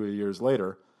better a few years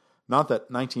later. Not that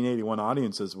 1981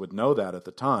 audiences would know that at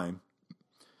the time.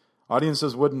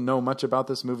 Audiences wouldn't know much about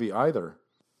this movie either.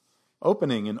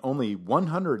 Opening in only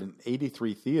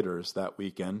 183 theaters that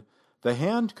weekend, The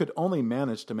Hand could only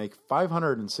manage to make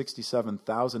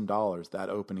 $567,000 that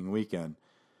opening weekend,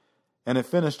 and it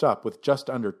finished up with just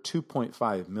under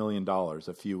 $2.5 million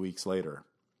a few weeks later.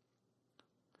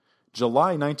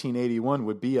 July 1981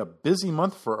 would be a busy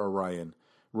month for Orion,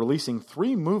 releasing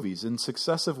 3 movies in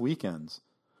successive weekends.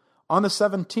 On the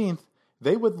 17th,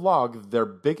 they would log their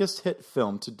biggest hit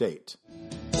film to date.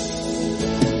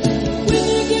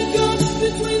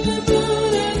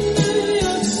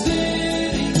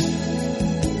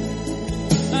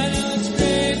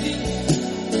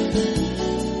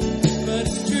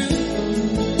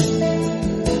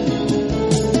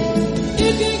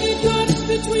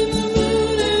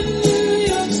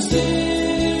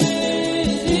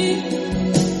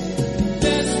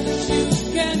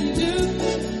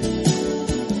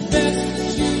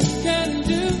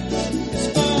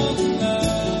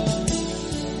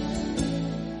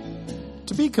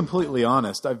 To be completely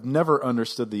honest, I've never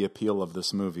understood the appeal of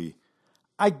this movie.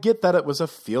 I get that it was a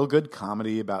feel-good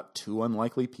comedy about 2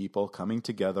 unlikely people coming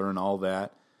together and all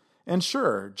that. And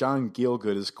sure, John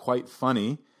Gielgud is quite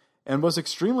funny and was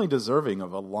extremely deserving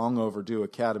of a long-overdue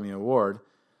Academy Award,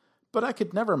 but I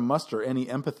could never muster any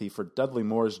empathy for Dudley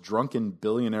Moore's drunken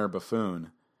billionaire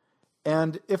buffoon.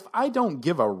 And if I don't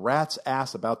give a rat's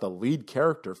ass about the lead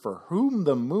character for whom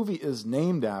the movie is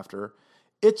named after,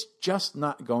 it's just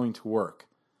not going to work.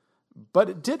 But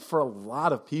it did for a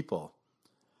lot of people.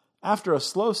 After a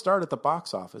slow start at the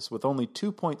box office with only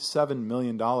 $2.7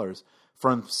 million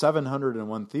from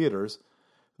 701 theaters,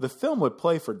 the film would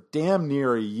play for damn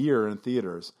near a year in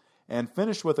theaters and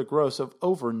finish with a gross of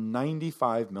over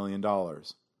 $95 million.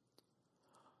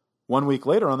 1 week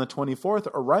later, on the 24th,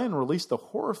 Orion released the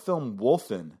horror film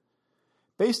Wolfen.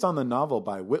 Based on the novel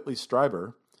by Whitley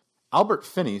Strieber, Albert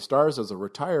Finney stars as a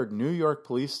retired New York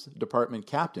Police Department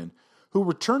captain who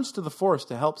returns to the force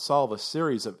to help solve a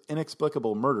series of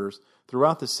inexplicable murders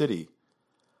throughout the city.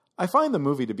 I find the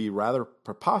movie to be rather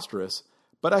preposterous,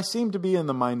 but I seem to be in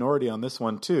the minority on this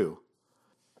one too.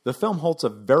 The film holds a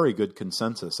very good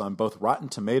consensus on both Rotten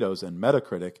Tomatoes and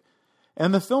Metacritic,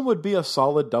 and the film would be a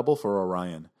solid double for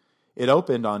Orion. It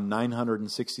opened on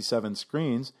 967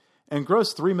 screens and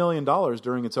grossed $3 million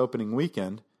during its opening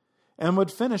weekend, and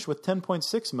would finish with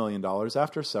 $10.6 million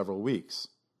after several weeks.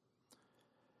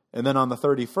 And then on the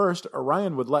 31st,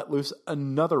 Orion would let loose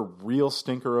another real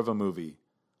stinker of a movie,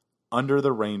 Under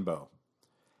the Rainbow.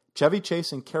 Chevy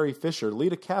Chase and Carrie Fisher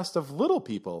lead a cast of little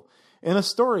people in a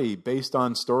story based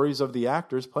on stories of the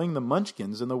actors playing the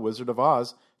Munchkins in The Wizard of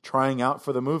Oz trying out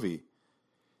for the movie.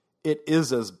 It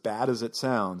is as bad as it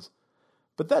sounds,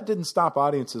 but that didn't stop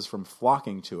audiences from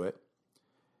flocking to it.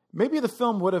 Maybe the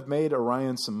film would have made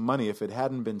Orion some money if it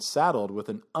hadn't been saddled with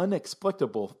an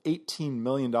inexplicable $18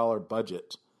 million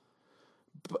budget.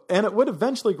 And it would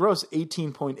eventually gross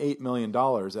 $18.8 million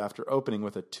after opening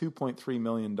with a $2.3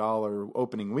 million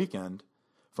opening weekend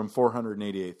from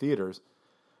 488 theaters.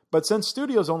 But since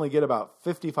studios only get about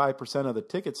 55% of the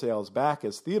ticket sales back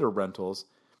as theater rentals,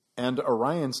 and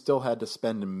Orion still had to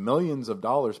spend millions of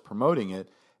dollars promoting it,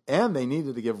 and they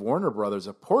needed to give Warner Brothers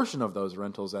a portion of those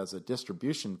rentals as a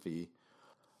distribution fee,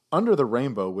 Under the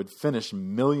Rainbow would finish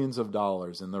millions of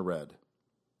dollars in the red.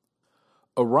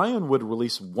 Orion would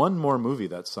release one more movie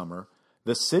that summer,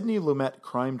 the Sidney Lumet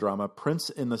crime drama Prince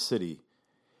in the City.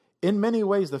 In many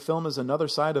ways, the film is another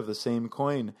side of the same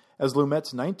coin as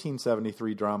Lumet's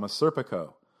 1973 drama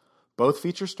Serpico. Both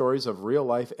feature stories of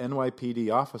real-life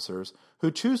NYPD officers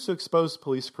who choose to expose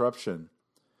police corruption.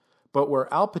 But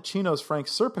where Al Pacino's Frank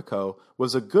Serpico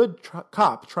was a good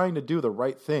cop trying to do the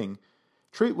right thing,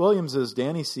 Treat Williams'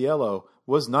 Danny Cielo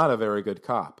was not a very good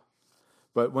cop.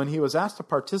 But when he was asked to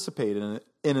participate in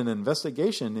an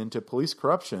investigation into police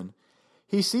corruption,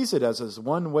 he sees it as his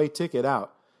one-way ticket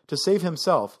out to save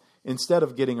himself instead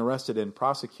of getting arrested and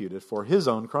prosecuted for his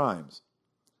own crimes.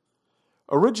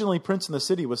 Originally, Prince in the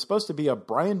City was supposed to be a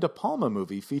Brian De Palma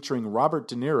movie featuring Robert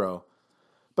De Niro,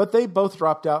 but they both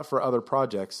dropped out for other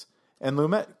projects, and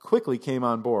Lumet quickly came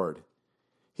on board.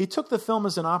 He took the film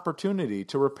as an opportunity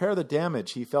to repair the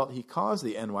damage he felt he caused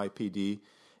the NYPD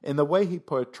in the way he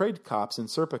portrayed cops in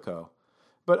Serpico,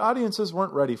 but audiences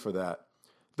weren't ready for that.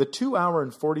 The 2-hour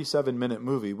and 47-minute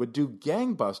movie would do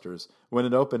gangbusters when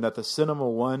it opened at the Cinema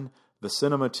 1, the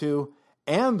Cinema 2,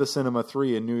 and the Cinema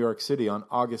 3 in New York City on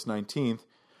August 19th,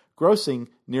 grossing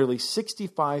nearly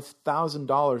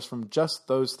 $65,000 from just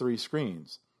those 3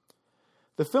 screens.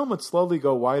 The film would slowly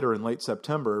go wider in late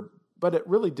September, but it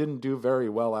really didn't do very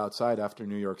well outside after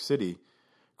New York City,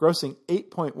 grossing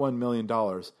 $8.1 million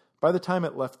by the time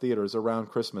it left theaters around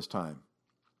Christmas time.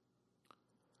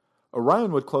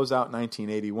 Orion would close out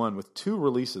 1981 with 2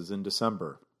 releases in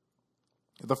December.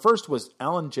 The first was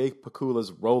Alan J.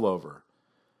 Pakula's Rollover.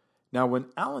 Now, when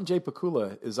Alan J.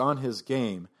 Pakula is on his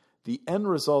game, the end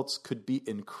results could be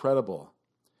incredible.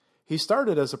 He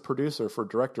started as a producer for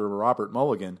director Robert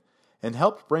Mulligan and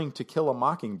helped bring To Kill a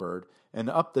Mockingbird and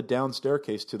Up the Down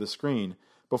Staircase to the screen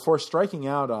before striking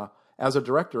out as a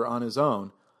director on his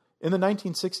own in the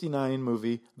 1969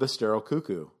 movie The Sterile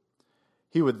Cuckoo.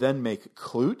 He would then make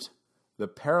Klute, The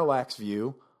Parallax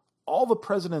View, All the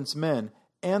President's Men,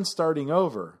 and Starting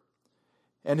Over.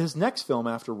 And his next film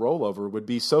after Rollover would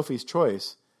be Sophie's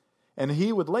Choice, and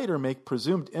he would later make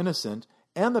Presumed Innocent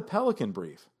and The Pelican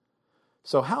Brief.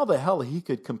 So how the hell he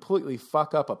could completely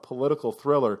fuck up a political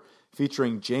thriller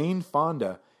featuring Jane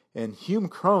Fonda and Hume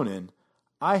Cronin,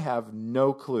 I have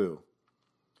no clue.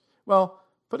 Well,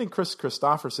 putting Chris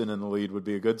Christopherson in the lead would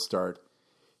be a good start.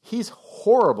 He's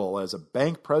horrible as a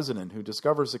bank president who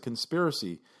discovers a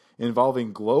conspiracy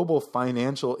involving global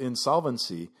financial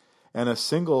insolvency and a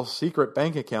single secret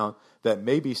bank account that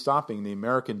may be stopping the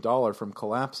American dollar from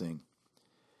collapsing.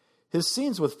 His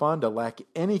scenes with Fonda lack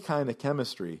any kind of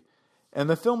chemistry, and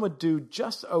the film would do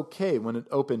just okay when it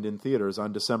opened in theaters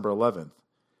on December 11th.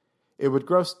 It would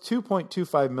gross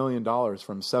 $2.25 million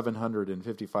from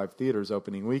 755 theaters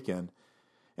opening weekend,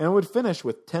 and it would finish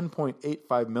with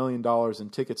 $10.85 million in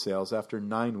ticket sales after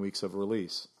 9 weeks of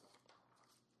release.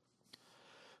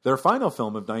 Their final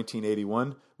film of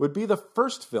 1981 would be the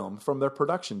first film from their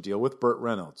production deal with Burt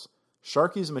Reynolds,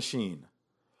 Sharky's Machine.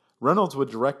 Reynolds would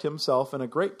direct himself and a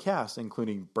great cast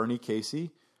including Bernie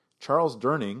Casey, Charles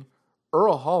Durning,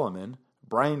 Earl Holliman,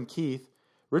 Brian Keith,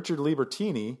 Richard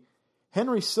Libertini,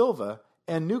 Henry Silva,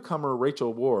 and newcomer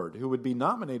Rachel Ward, who would be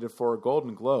nominated for a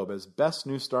Golden Globe as Best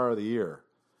New Star of the Year.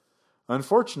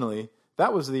 Unfortunately,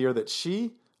 that was the year that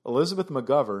she, Elizabeth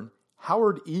McGovern,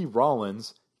 Howard E.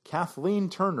 Rollins, Kathleen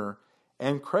Turner,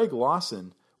 and Craig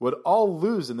Lawson would all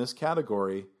lose in this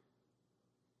category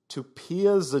to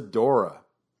Pia Zadora.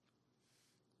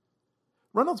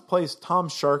 Reynolds plays Tom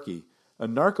Sharky, a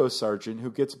narco sergeant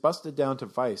who gets busted down to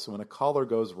vice when a caller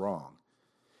goes wrong.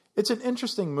 It's an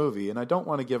interesting movie, and I don't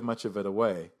want to give much of it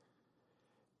away.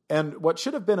 And what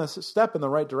should have been a step in the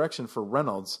right direction for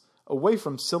Reynolds, away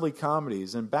from silly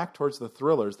comedies and back towards the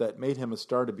thrillers that made him a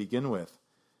star to begin with.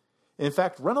 In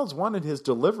fact, Reynolds wanted his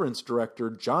Deliverance director,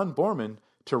 John Boorman,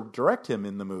 to direct him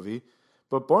in the movie,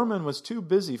 but Boorman was too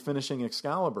busy finishing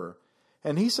Excalibur,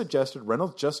 and he suggested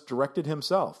Reynolds just direct it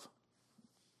himself.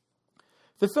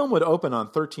 The film would open on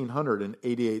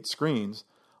 1,388 screens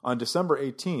on December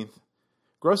 18th,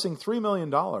 grossing $3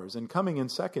 million and coming in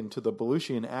second to the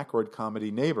Belushi and Aykroyd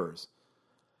comedy Neighbors.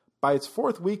 By its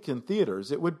 4th week in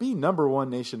theaters, it would be number 1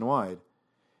 nationwide,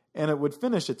 and it would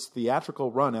finish its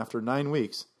theatrical run after 9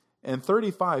 weeks and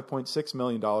 $35.6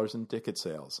 million in ticket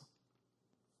sales.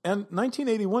 And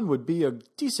 1981 would be a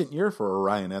decent year for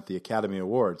Orion at the Academy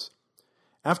Awards.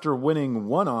 After winning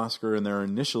 1 Oscar in their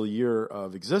initial year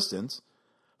of existence,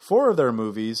 4 of their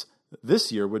movies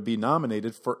this year would be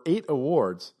nominated for 8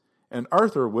 awards, and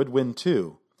Arthur would win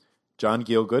 2, John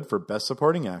Gielgud for Best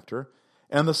Supporting Actor,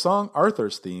 and the song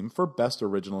Arthur's Theme for Best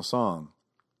Original Song.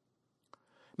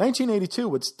 1982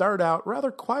 would start out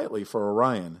rather quietly for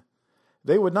Orion.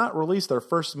 They would not release their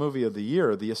first movie of the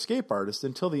year, The Escape Artist,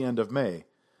 until the end of May,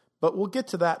 but we'll get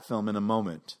to that film in a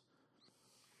moment.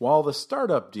 While the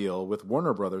startup deal with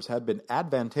Warner Brothers had been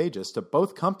advantageous to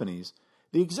both companies,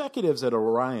 the executives at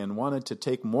Orion wanted to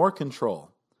take more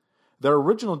control. Their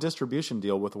original distribution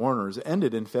deal with Warner's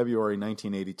ended in February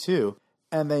 1982,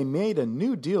 and they made a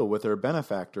new deal with their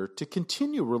benefactor to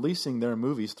continue releasing their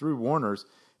movies through Warner's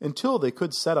until they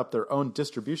could set up their own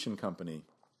distribution company.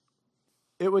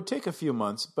 It would take a few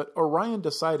months, but Orion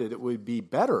decided it would be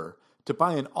better to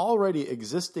buy an already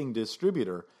existing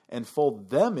distributor and fold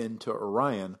them into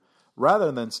Orion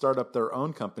rather than start up their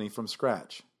own company from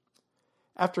scratch.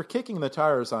 After kicking the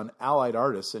tires on Allied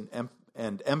Artists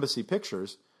and Embassy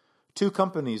Pictures, 2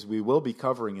 companies we will be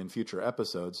covering in future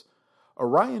episodes,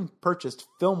 Orion purchased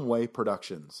Filmway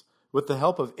Productions with the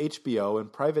help of HBO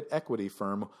and private equity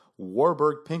firm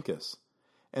Warburg Pincus,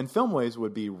 and Filmways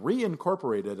would be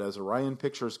reincorporated as Orion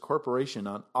Pictures Corporation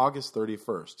on August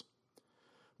 31st.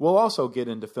 We'll also get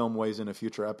into Filmways in a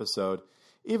future episode,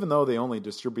 even though they only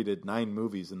distributed 9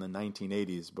 movies in the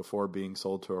 1980s before being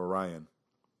sold to Orion.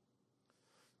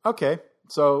 Okay,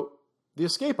 so The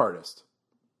Escape Artist.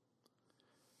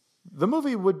 The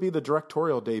movie would be the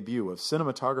directorial debut of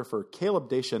cinematographer Caleb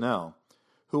Deschanel,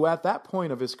 who at that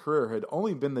point of his career had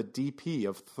only been the DP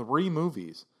of 3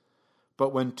 movies.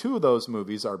 But when 2 of those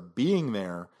movies are Being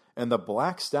There and The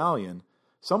Black Stallion,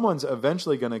 someone's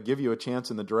eventually going to give you a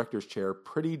chance in the director's chair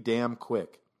pretty damn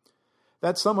quick.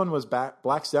 That someone was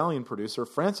Black Stallion producer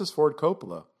Francis Ford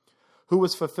Coppola, who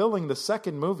was fulfilling the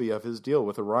second movie of his deal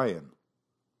with Orion.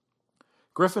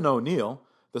 Griffin O'Neill,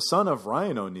 the son of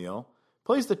Ryan O'Neill,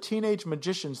 plays the teenage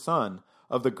magician son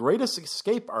of the greatest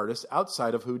escape artist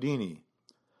outside of Houdini.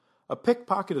 A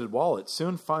pickpocketed wallet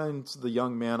soon finds the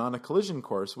young man on a collision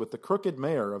course with the crooked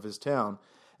mayor of his town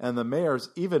and the mayor's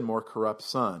even more corrupt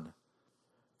son.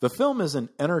 The film is an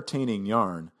entertaining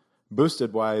yarn,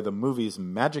 boosted by the movie's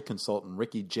magic consultant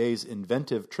Ricky Jay's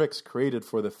inventive tricks created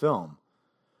for the film.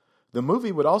 The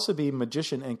movie would also be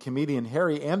magician and comedian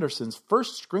Harry Anderson's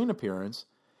first screen appearance,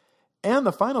 and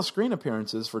the final screen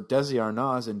appearances for Desi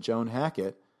Arnaz and Joan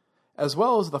Hackett, as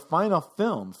well as the final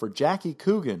film for Jackie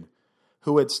Coogan,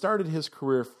 who had started his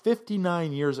career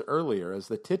 59 years earlier as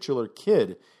the titular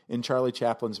kid in Charlie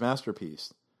Chaplin's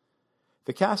masterpiece.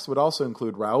 The cast would also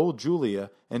include Raul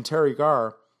Julia and Terry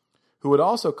Garr, who would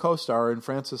also co-star in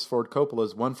Francis Ford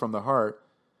Coppola's One from the Heart,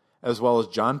 as well as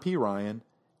John P. Ryan,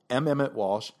 M. Emmett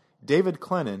Walsh, David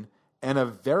Clennon, and a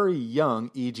very young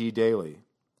E.G. Daly.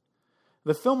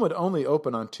 The film would only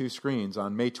open on 2 screens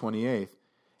on May 28th,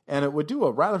 and it would do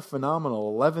a rather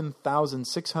phenomenal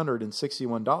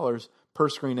 $11,661 per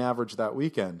screen average that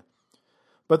weekend.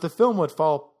 But the film would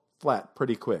fall flat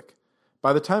pretty quick.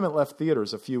 By the time it left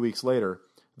theaters a few weeks later,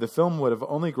 the film would have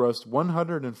only grossed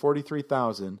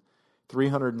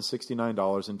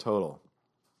 $143,369 in total.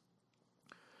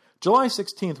 July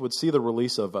 16th would see the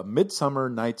release of A Midsummer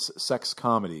Night's Sex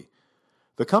Comedy,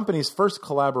 the company's first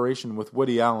collaboration with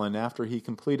Woody Allen after he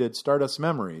completed Stardust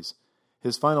Memories,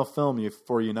 his final film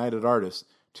for United Artists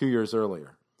 2 years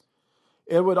earlier.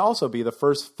 It would also be the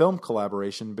first film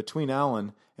collaboration between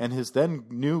Allen and his then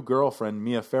new girlfriend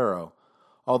Mia Farrow,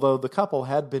 although the couple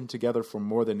had been together for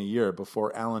more than a year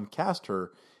before Allen cast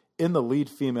her in the lead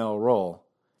female role,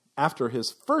 after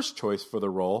his first choice for the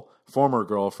role, former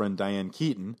girlfriend Diane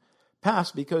Keaton,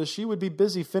 passed because she would be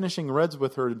busy finishing Reds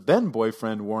with her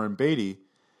then-boyfriend Warren Beatty,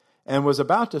 and was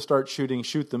about to start shooting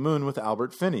Shoot the Moon with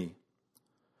Albert Finney.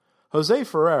 Jose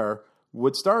Ferrer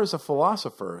would star as a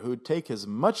philosopher who'd take his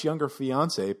much younger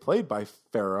fiancée, played by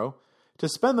Farrow, to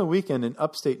spend the weekend in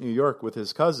upstate New York with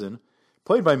his cousin,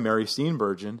 played by Mary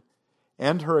Steenburgen,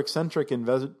 and her eccentric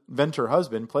inventor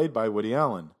husband, played by Woody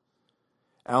Allen.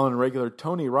 Allen regular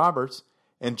Tony Roberts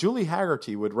and Julie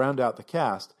Haggerty would round out the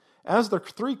cast, as the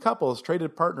 3 couples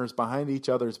traded partners behind each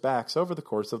other's backs over the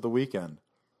course of the weekend.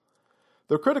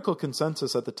 The critical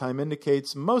consensus at the time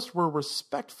indicates most were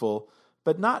respectful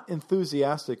but not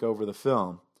enthusiastic over the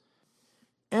film,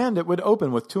 and it would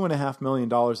open with $2.5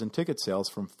 million in ticket sales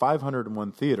from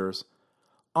 501 theaters,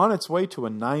 on its way to a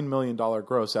 $9 million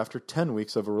gross after 10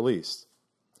 weeks of release.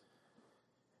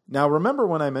 Now, remember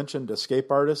when I mentioned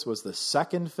Escape Artist was the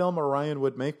second film Orion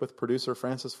would make with producer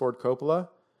Francis Ford Coppola?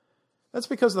 That's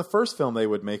because the first film they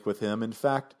would make with him, in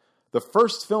fact, the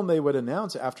first film they would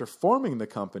announce after forming the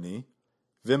company,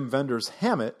 Wim Wenders'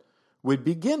 Hammett, would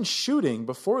begin shooting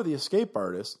before The Escape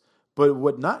Artist, but it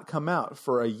would not come out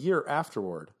for a year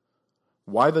afterward.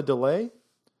 Why the delay?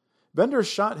 Wenders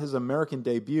shot his American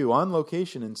debut on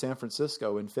location in San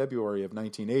Francisco in February of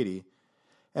 1980,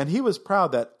 and he was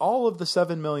proud that all of the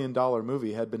 $7 million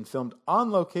movie had been filmed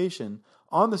on location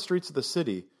on the streets of the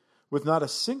city, with not a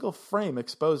single frame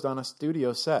exposed on a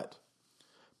studio set.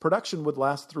 Production would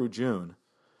last through June,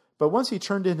 but once he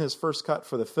turned in his first cut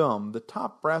for the film, the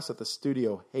top brass at the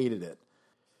studio hated it.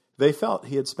 They felt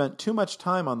he had spent too much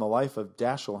time on the life of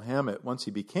Dashiell Hammett once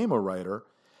he became a writer,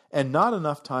 and not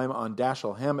enough time on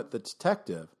Dashiell Hammett the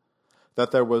detective,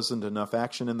 that there wasn't enough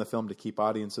action in the film to keep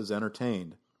audiences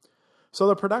entertained. So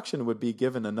the production would be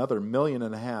given another $1.5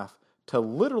 million to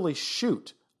literally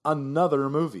shoot another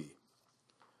movie.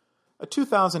 A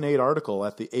 2008 article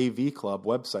at the AV Club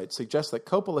website suggests that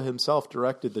Coppola himself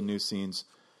directed the new scenes,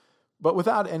 but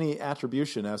without any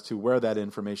attribution as to where that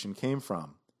information came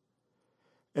from.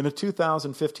 In a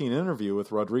 2015 interview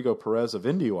with Rodrigo Perez of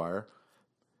IndieWire,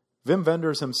 Wim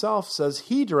Wenders himself says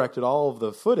he directed all of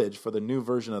the footage for the new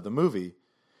version of the movie,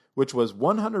 which was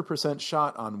 100%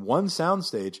 shot on one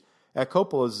soundstage at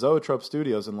Coppola's Zoetrope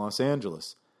Studios in Los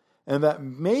Angeles, and that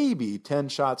maybe 10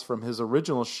 shots from his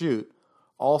original shoot,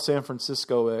 all San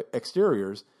Francisco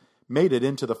exteriors, made it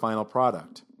into the final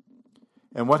product.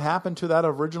 And what happened to that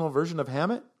original version of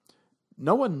Hammett?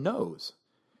 No one knows.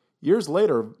 Years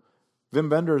later, Wim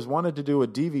Wenders wanted to do a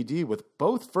DVD with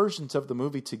both versions of the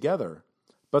movie together,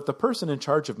 but the person in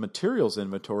charge of materials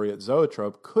inventory at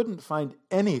Zoetrope couldn't find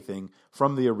anything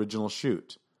from the original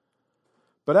shoot.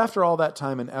 But after all that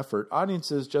time and effort,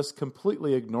 audiences just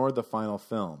completely ignored the final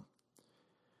film.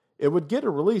 It would get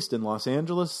released in Los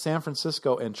Angeles, San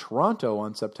Francisco, and Toronto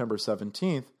on September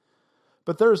 17th,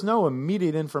 but there is no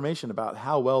immediate information about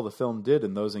how well the film did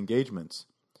in those engagements.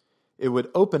 It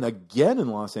would open again in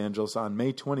Los Angeles on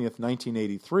May 20th,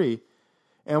 1983,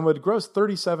 and would gross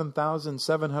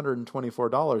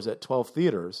 $37,724 at 12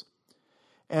 theaters,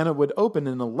 and it would open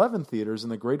in 11 theaters in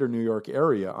the greater New York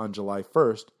area on July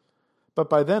 1st, but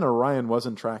by then Orion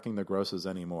wasn't tracking the grosses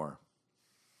anymore.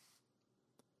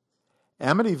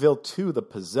 Amityville II: The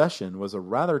Possession was a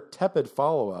rather tepid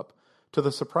follow-up to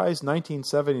the surprise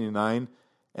 1979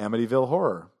 Amityville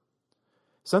Horror.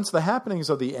 Since the happenings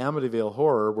of the Amityville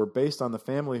Horror were based on the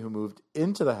family who moved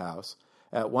into the house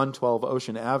at 112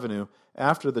 Ocean Avenue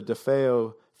after the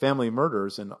DeFeo family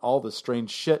murders and all the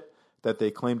strange shit that they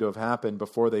claimed to have happened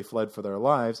before they fled for their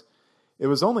lives, it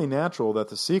was only natural that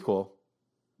the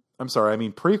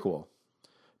prequel,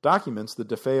 documents the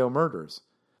DeFeo murders.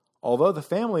 Although the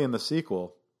family in the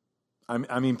prequel,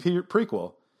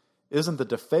 isn't the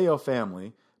DeFeo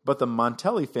family, but the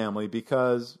Montelli family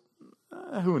because,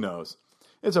 who knows?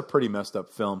 It's a pretty messed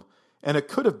up film, and it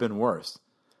could have been worse.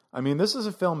 This is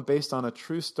a film based on a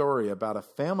true story about a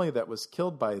family that was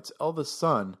killed by its eldest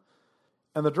son,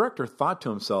 and the director thought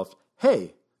to himself,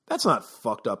 hey, that's not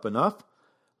fucked up enough.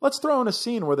 Let's throw in a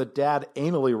scene where the dad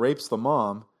anally rapes the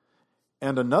mom,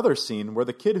 and another scene where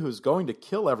the kid who's going to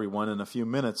kill everyone in a few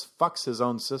minutes fucks his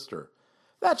own sister.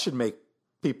 That should make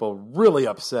people really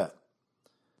upset.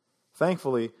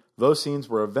 Thankfully, those scenes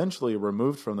were eventually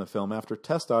removed from the film after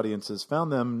test audiences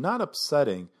found them not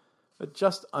upsetting, but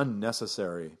just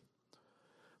unnecessary.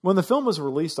 When the film was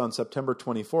released on September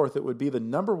 24th, it would be the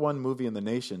number one movie in the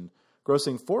nation,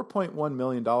 grossing $4.1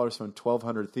 million from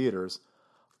 1,200 theaters,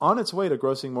 on its way to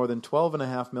grossing more than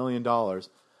 $12.5 million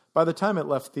by the time it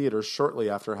left theaters shortly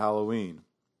after Halloween.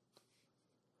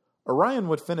 Orion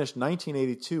would finish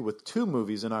 1982 with 2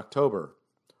 movies in October,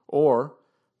 or,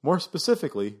 more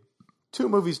specifically, 2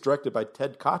 movies directed by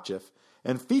Ted Kotcheff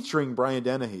and featuring Brian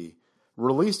Dennehy,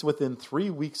 released within 3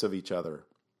 weeks of each other.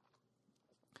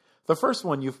 The first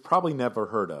one you've probably never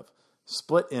heard of,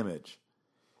 Split Image.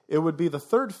 It would be the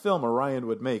 3rd film Orion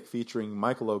would make featuring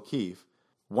Michael O'Keefe,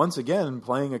 once again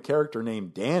playing a character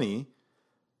named Danny,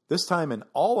 this time an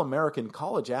all-American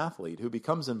college athlete who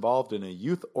becomes involved in a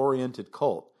youth-oriented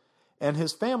cult, and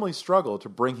his family struggle to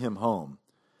bring him home.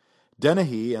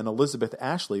 Dennehy and Elizabeth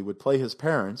Ashley would play his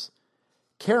parents,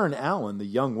 Karen Allen, the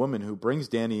young woman who brings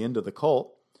Danny into the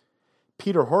cult,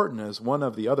 Peter Horton as one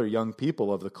of the other young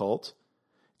people of the cult,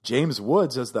 James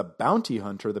Woods as the bounty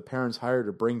hunter the parents hire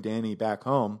to bring Danny back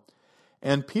home,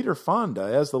 and Peter Fonda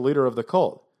as the leader of the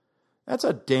cult. That's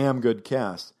a damn good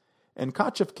cast, and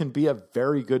Kotcheff can be a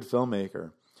very good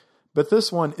filmmaker. But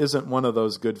this one isn't one of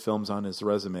those good films on his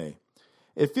resume.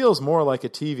 It feels more like a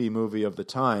TV movie of the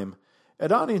time,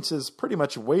 and audiences pretty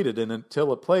much waited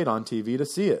until it played on TV to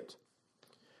see it.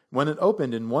 When it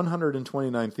opened in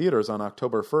 129 theaters on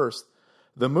October 1st,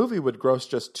 the movie would gross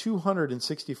just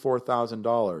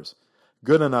 $264,000,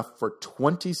 good enough for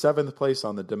 27th place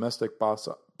on the domestic box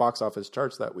office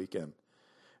charts that weekend.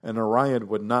 And Orion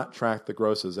would not track the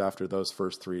grosses after those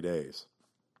first 3 days.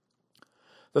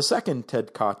 The second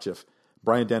Ted Kotcheff,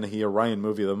 Brian Dennehy Orion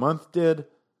movie of the month did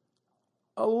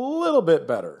a little bit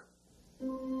better.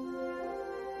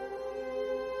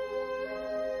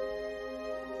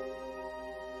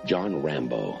 John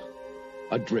Rambo,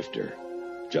 a drifter,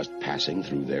 just passing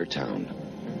through their town.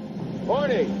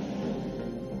 Morning!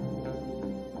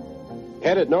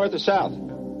 Headed north or south?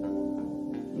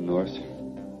 North.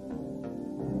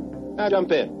 Now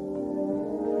jump in.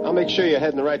 I'll make sure you're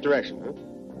heading the right direction, huh?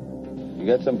 You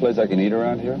got someplace I can eat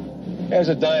around here? There's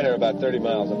a diner about 30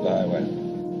 miles up the highway.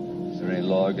 Is there any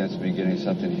law against me getting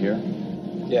something here?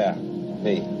 Yeah,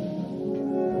 me.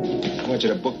 I want you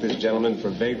to book this gentleman for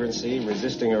vagrancy,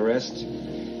 resisting arrest,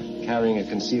 carrying a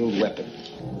concealed weapon.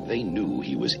 They knew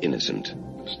he was innocent.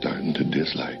 Starting to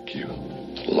dislike you.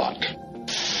 A lot.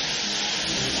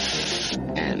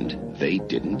 And they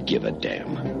didn't give a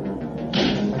damn.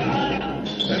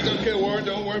 That's okay, Warren.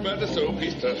 Don't worry about the soap.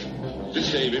 He's tough. Just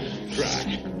shave him.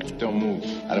 Try. Don't move.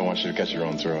 I don't want you to cut your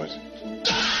own throat.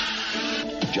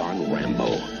 John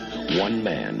Rambo, one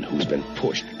man who's been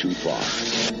pushed too far.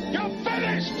 You're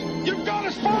finished! You've gone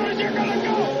as far as you're gonna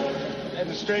go!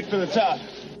 Heading straight for the top.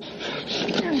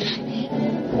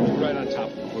 Right on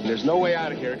top. Well, there's no way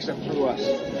out of here except through us.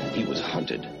 He was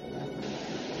hunted.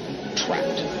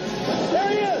 Trapped. There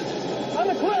he is! On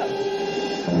the cliff!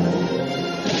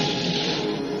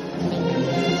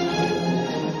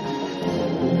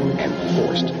 And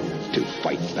forced to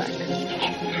fight back.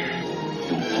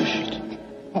 Don't push it.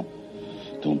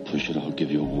 Don't push it. I'll give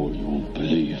you a war you won't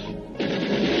believe.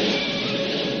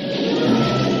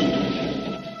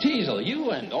 Teasel, you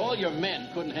and all your men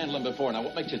couldn't handle him before. Now,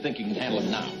 what makes you think you can handle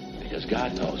him now? Because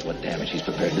God knows what damage he's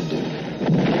prepared to do.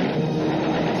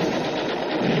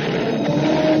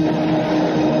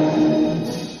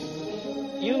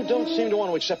 You don't seem to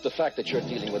want to accept the fact that you're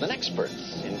dealing with an expert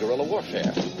in guerrilla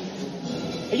warfare.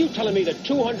 Are you telling me that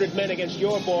 200 men against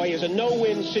your boy is a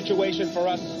no-win situation for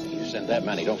us? You send that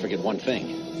many, don't forget one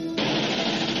thing.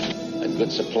 A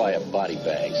good supply of body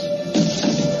bags.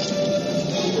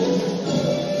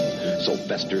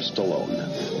 Sylvester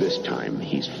Stallone. This time,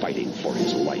 he's fighting for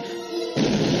his life.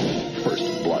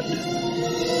 First Blood.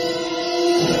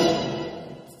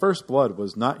 First Blood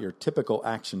was not your typical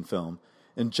action film,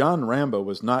 and John Rambo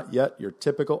was not yet your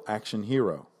typical action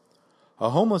hero.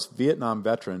 A homeless Vietnam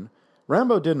veteran,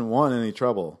 Rambo didn't want any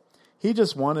trouble. He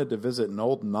just wanted to visit an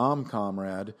old Nam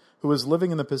comrade who was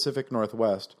living in the Pacific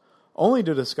Northwest, only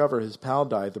to discover his pal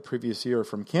died the previous year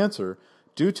from cancer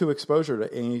due to exposure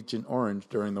to Agent Orange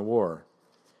during the war.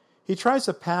 He tries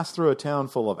to pass through a town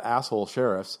full of asshole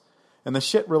sheriffs, and the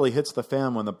shit really hits the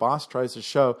fan when the boss tries to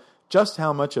show just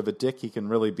how much of a dick he can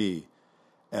really be.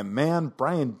 And man,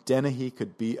 Brian Dennehy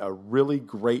could be a really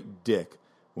great dick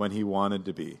when he wanted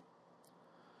to be.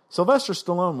 Sylvester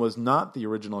Stallone was not the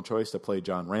original choice to play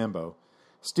John Rambo.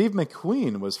 Steve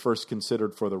McQueen was first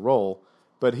considered for the role,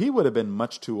 but he would have been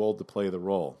much too old to play the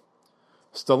role.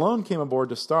 Stallone came aboard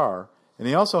to star, and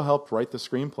he also helped write the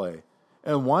screenplay.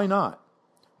 And why not?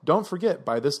 Don't forget,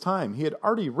 by this time, he had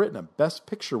already written a Best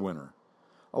Picture winner.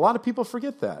 A lot of people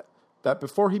forget that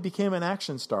before he became an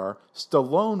action star,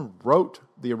 Stallone wrote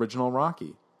the original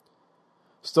Rocky.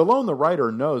 Stallone the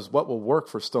writer knows what will work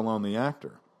for Stallone the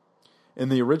actor. In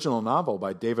the original novel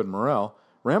by David Morrell,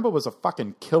 Rambo was a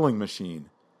fucking killing machine.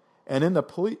 And in the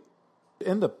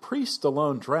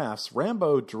pre-Stallone drafts,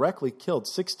 Rambo directly killed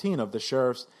 16 of the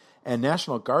sheriffs and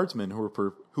National Guardsmen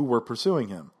who were pursuing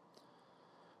him.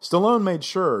 Stallone made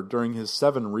sure, during his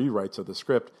 7 rewrites of the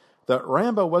script, that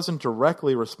Rambo wasn't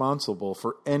directly responsible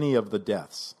for any of the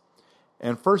deaths.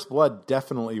 And First Blood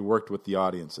definitely worked with the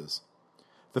audiences.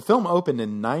 The film opened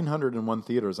in 901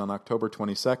 theaters on October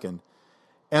 22nd,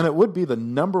 and it would be the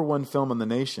 #1 film in the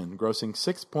nation, grossing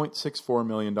 $6.64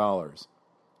 million.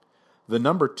 The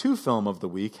 #2 film of the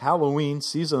week, Halloween,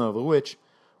 Season of the Witch,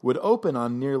 would open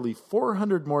on nearly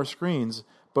 400 more screens,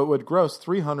 but would gross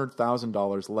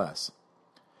 $300,000 less.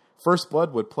 First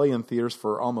Blood would play in theaters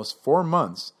for almost 4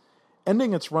 months,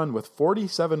 ending its run with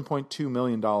 $47.2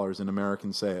 million in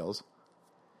American sales,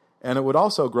 and it would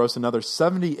also gross another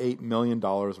 $78 million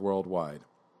worldwide.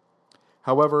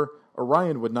 However,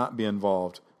 Orion would not be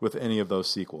involved with any of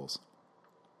those sequels.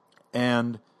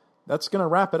 And that's going to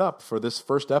wrap it up for this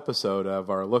first episode of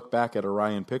our look back at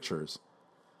Orion Pictures.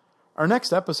 Our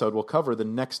next episode will cover the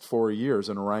next 4 years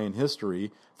in Orion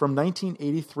history from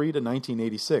 1983 to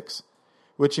 1986,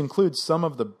 which includes some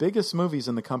of the biggest movies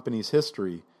in the company's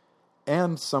history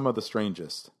and some of the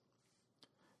strangest.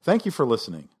 Thank you for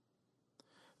listening.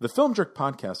 The Film Jerk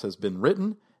podcast has been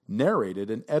written, narrated,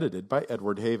 and edited by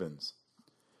Edward Havens.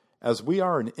 As we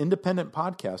are an independent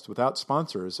podcast without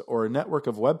sponsors or a network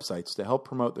of websites to help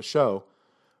promote the show,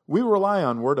 we rely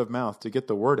on word of mouth to get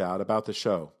the word out about the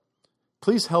show.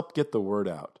 Please help get the word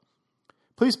out.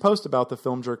 Please post about the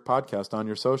Film Jerk podcast on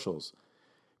your socials.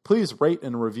 Please rate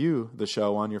and review the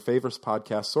show on your favorite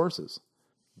podcast sources.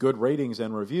 Good ratings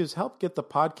and reviews help get the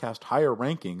podcast higher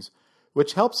rankings,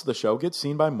 which helps the show get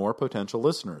seen by more potential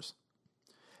listeners.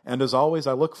 And as always,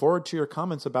 I look forward to your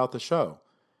comments about the show.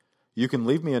 You can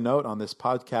leave me a note on this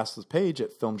podcast's page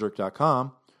at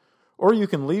filmjerk.com, or you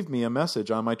can leave me a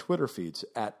message on my Twitter feeds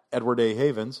at Edward A.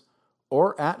 Havens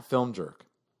or at FilmJerk.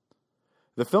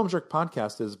 The Film Jerk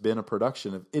podcast has been a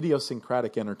production of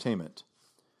Idiosyncratic Entertainment.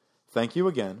 Thank you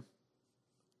again.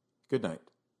 Good night.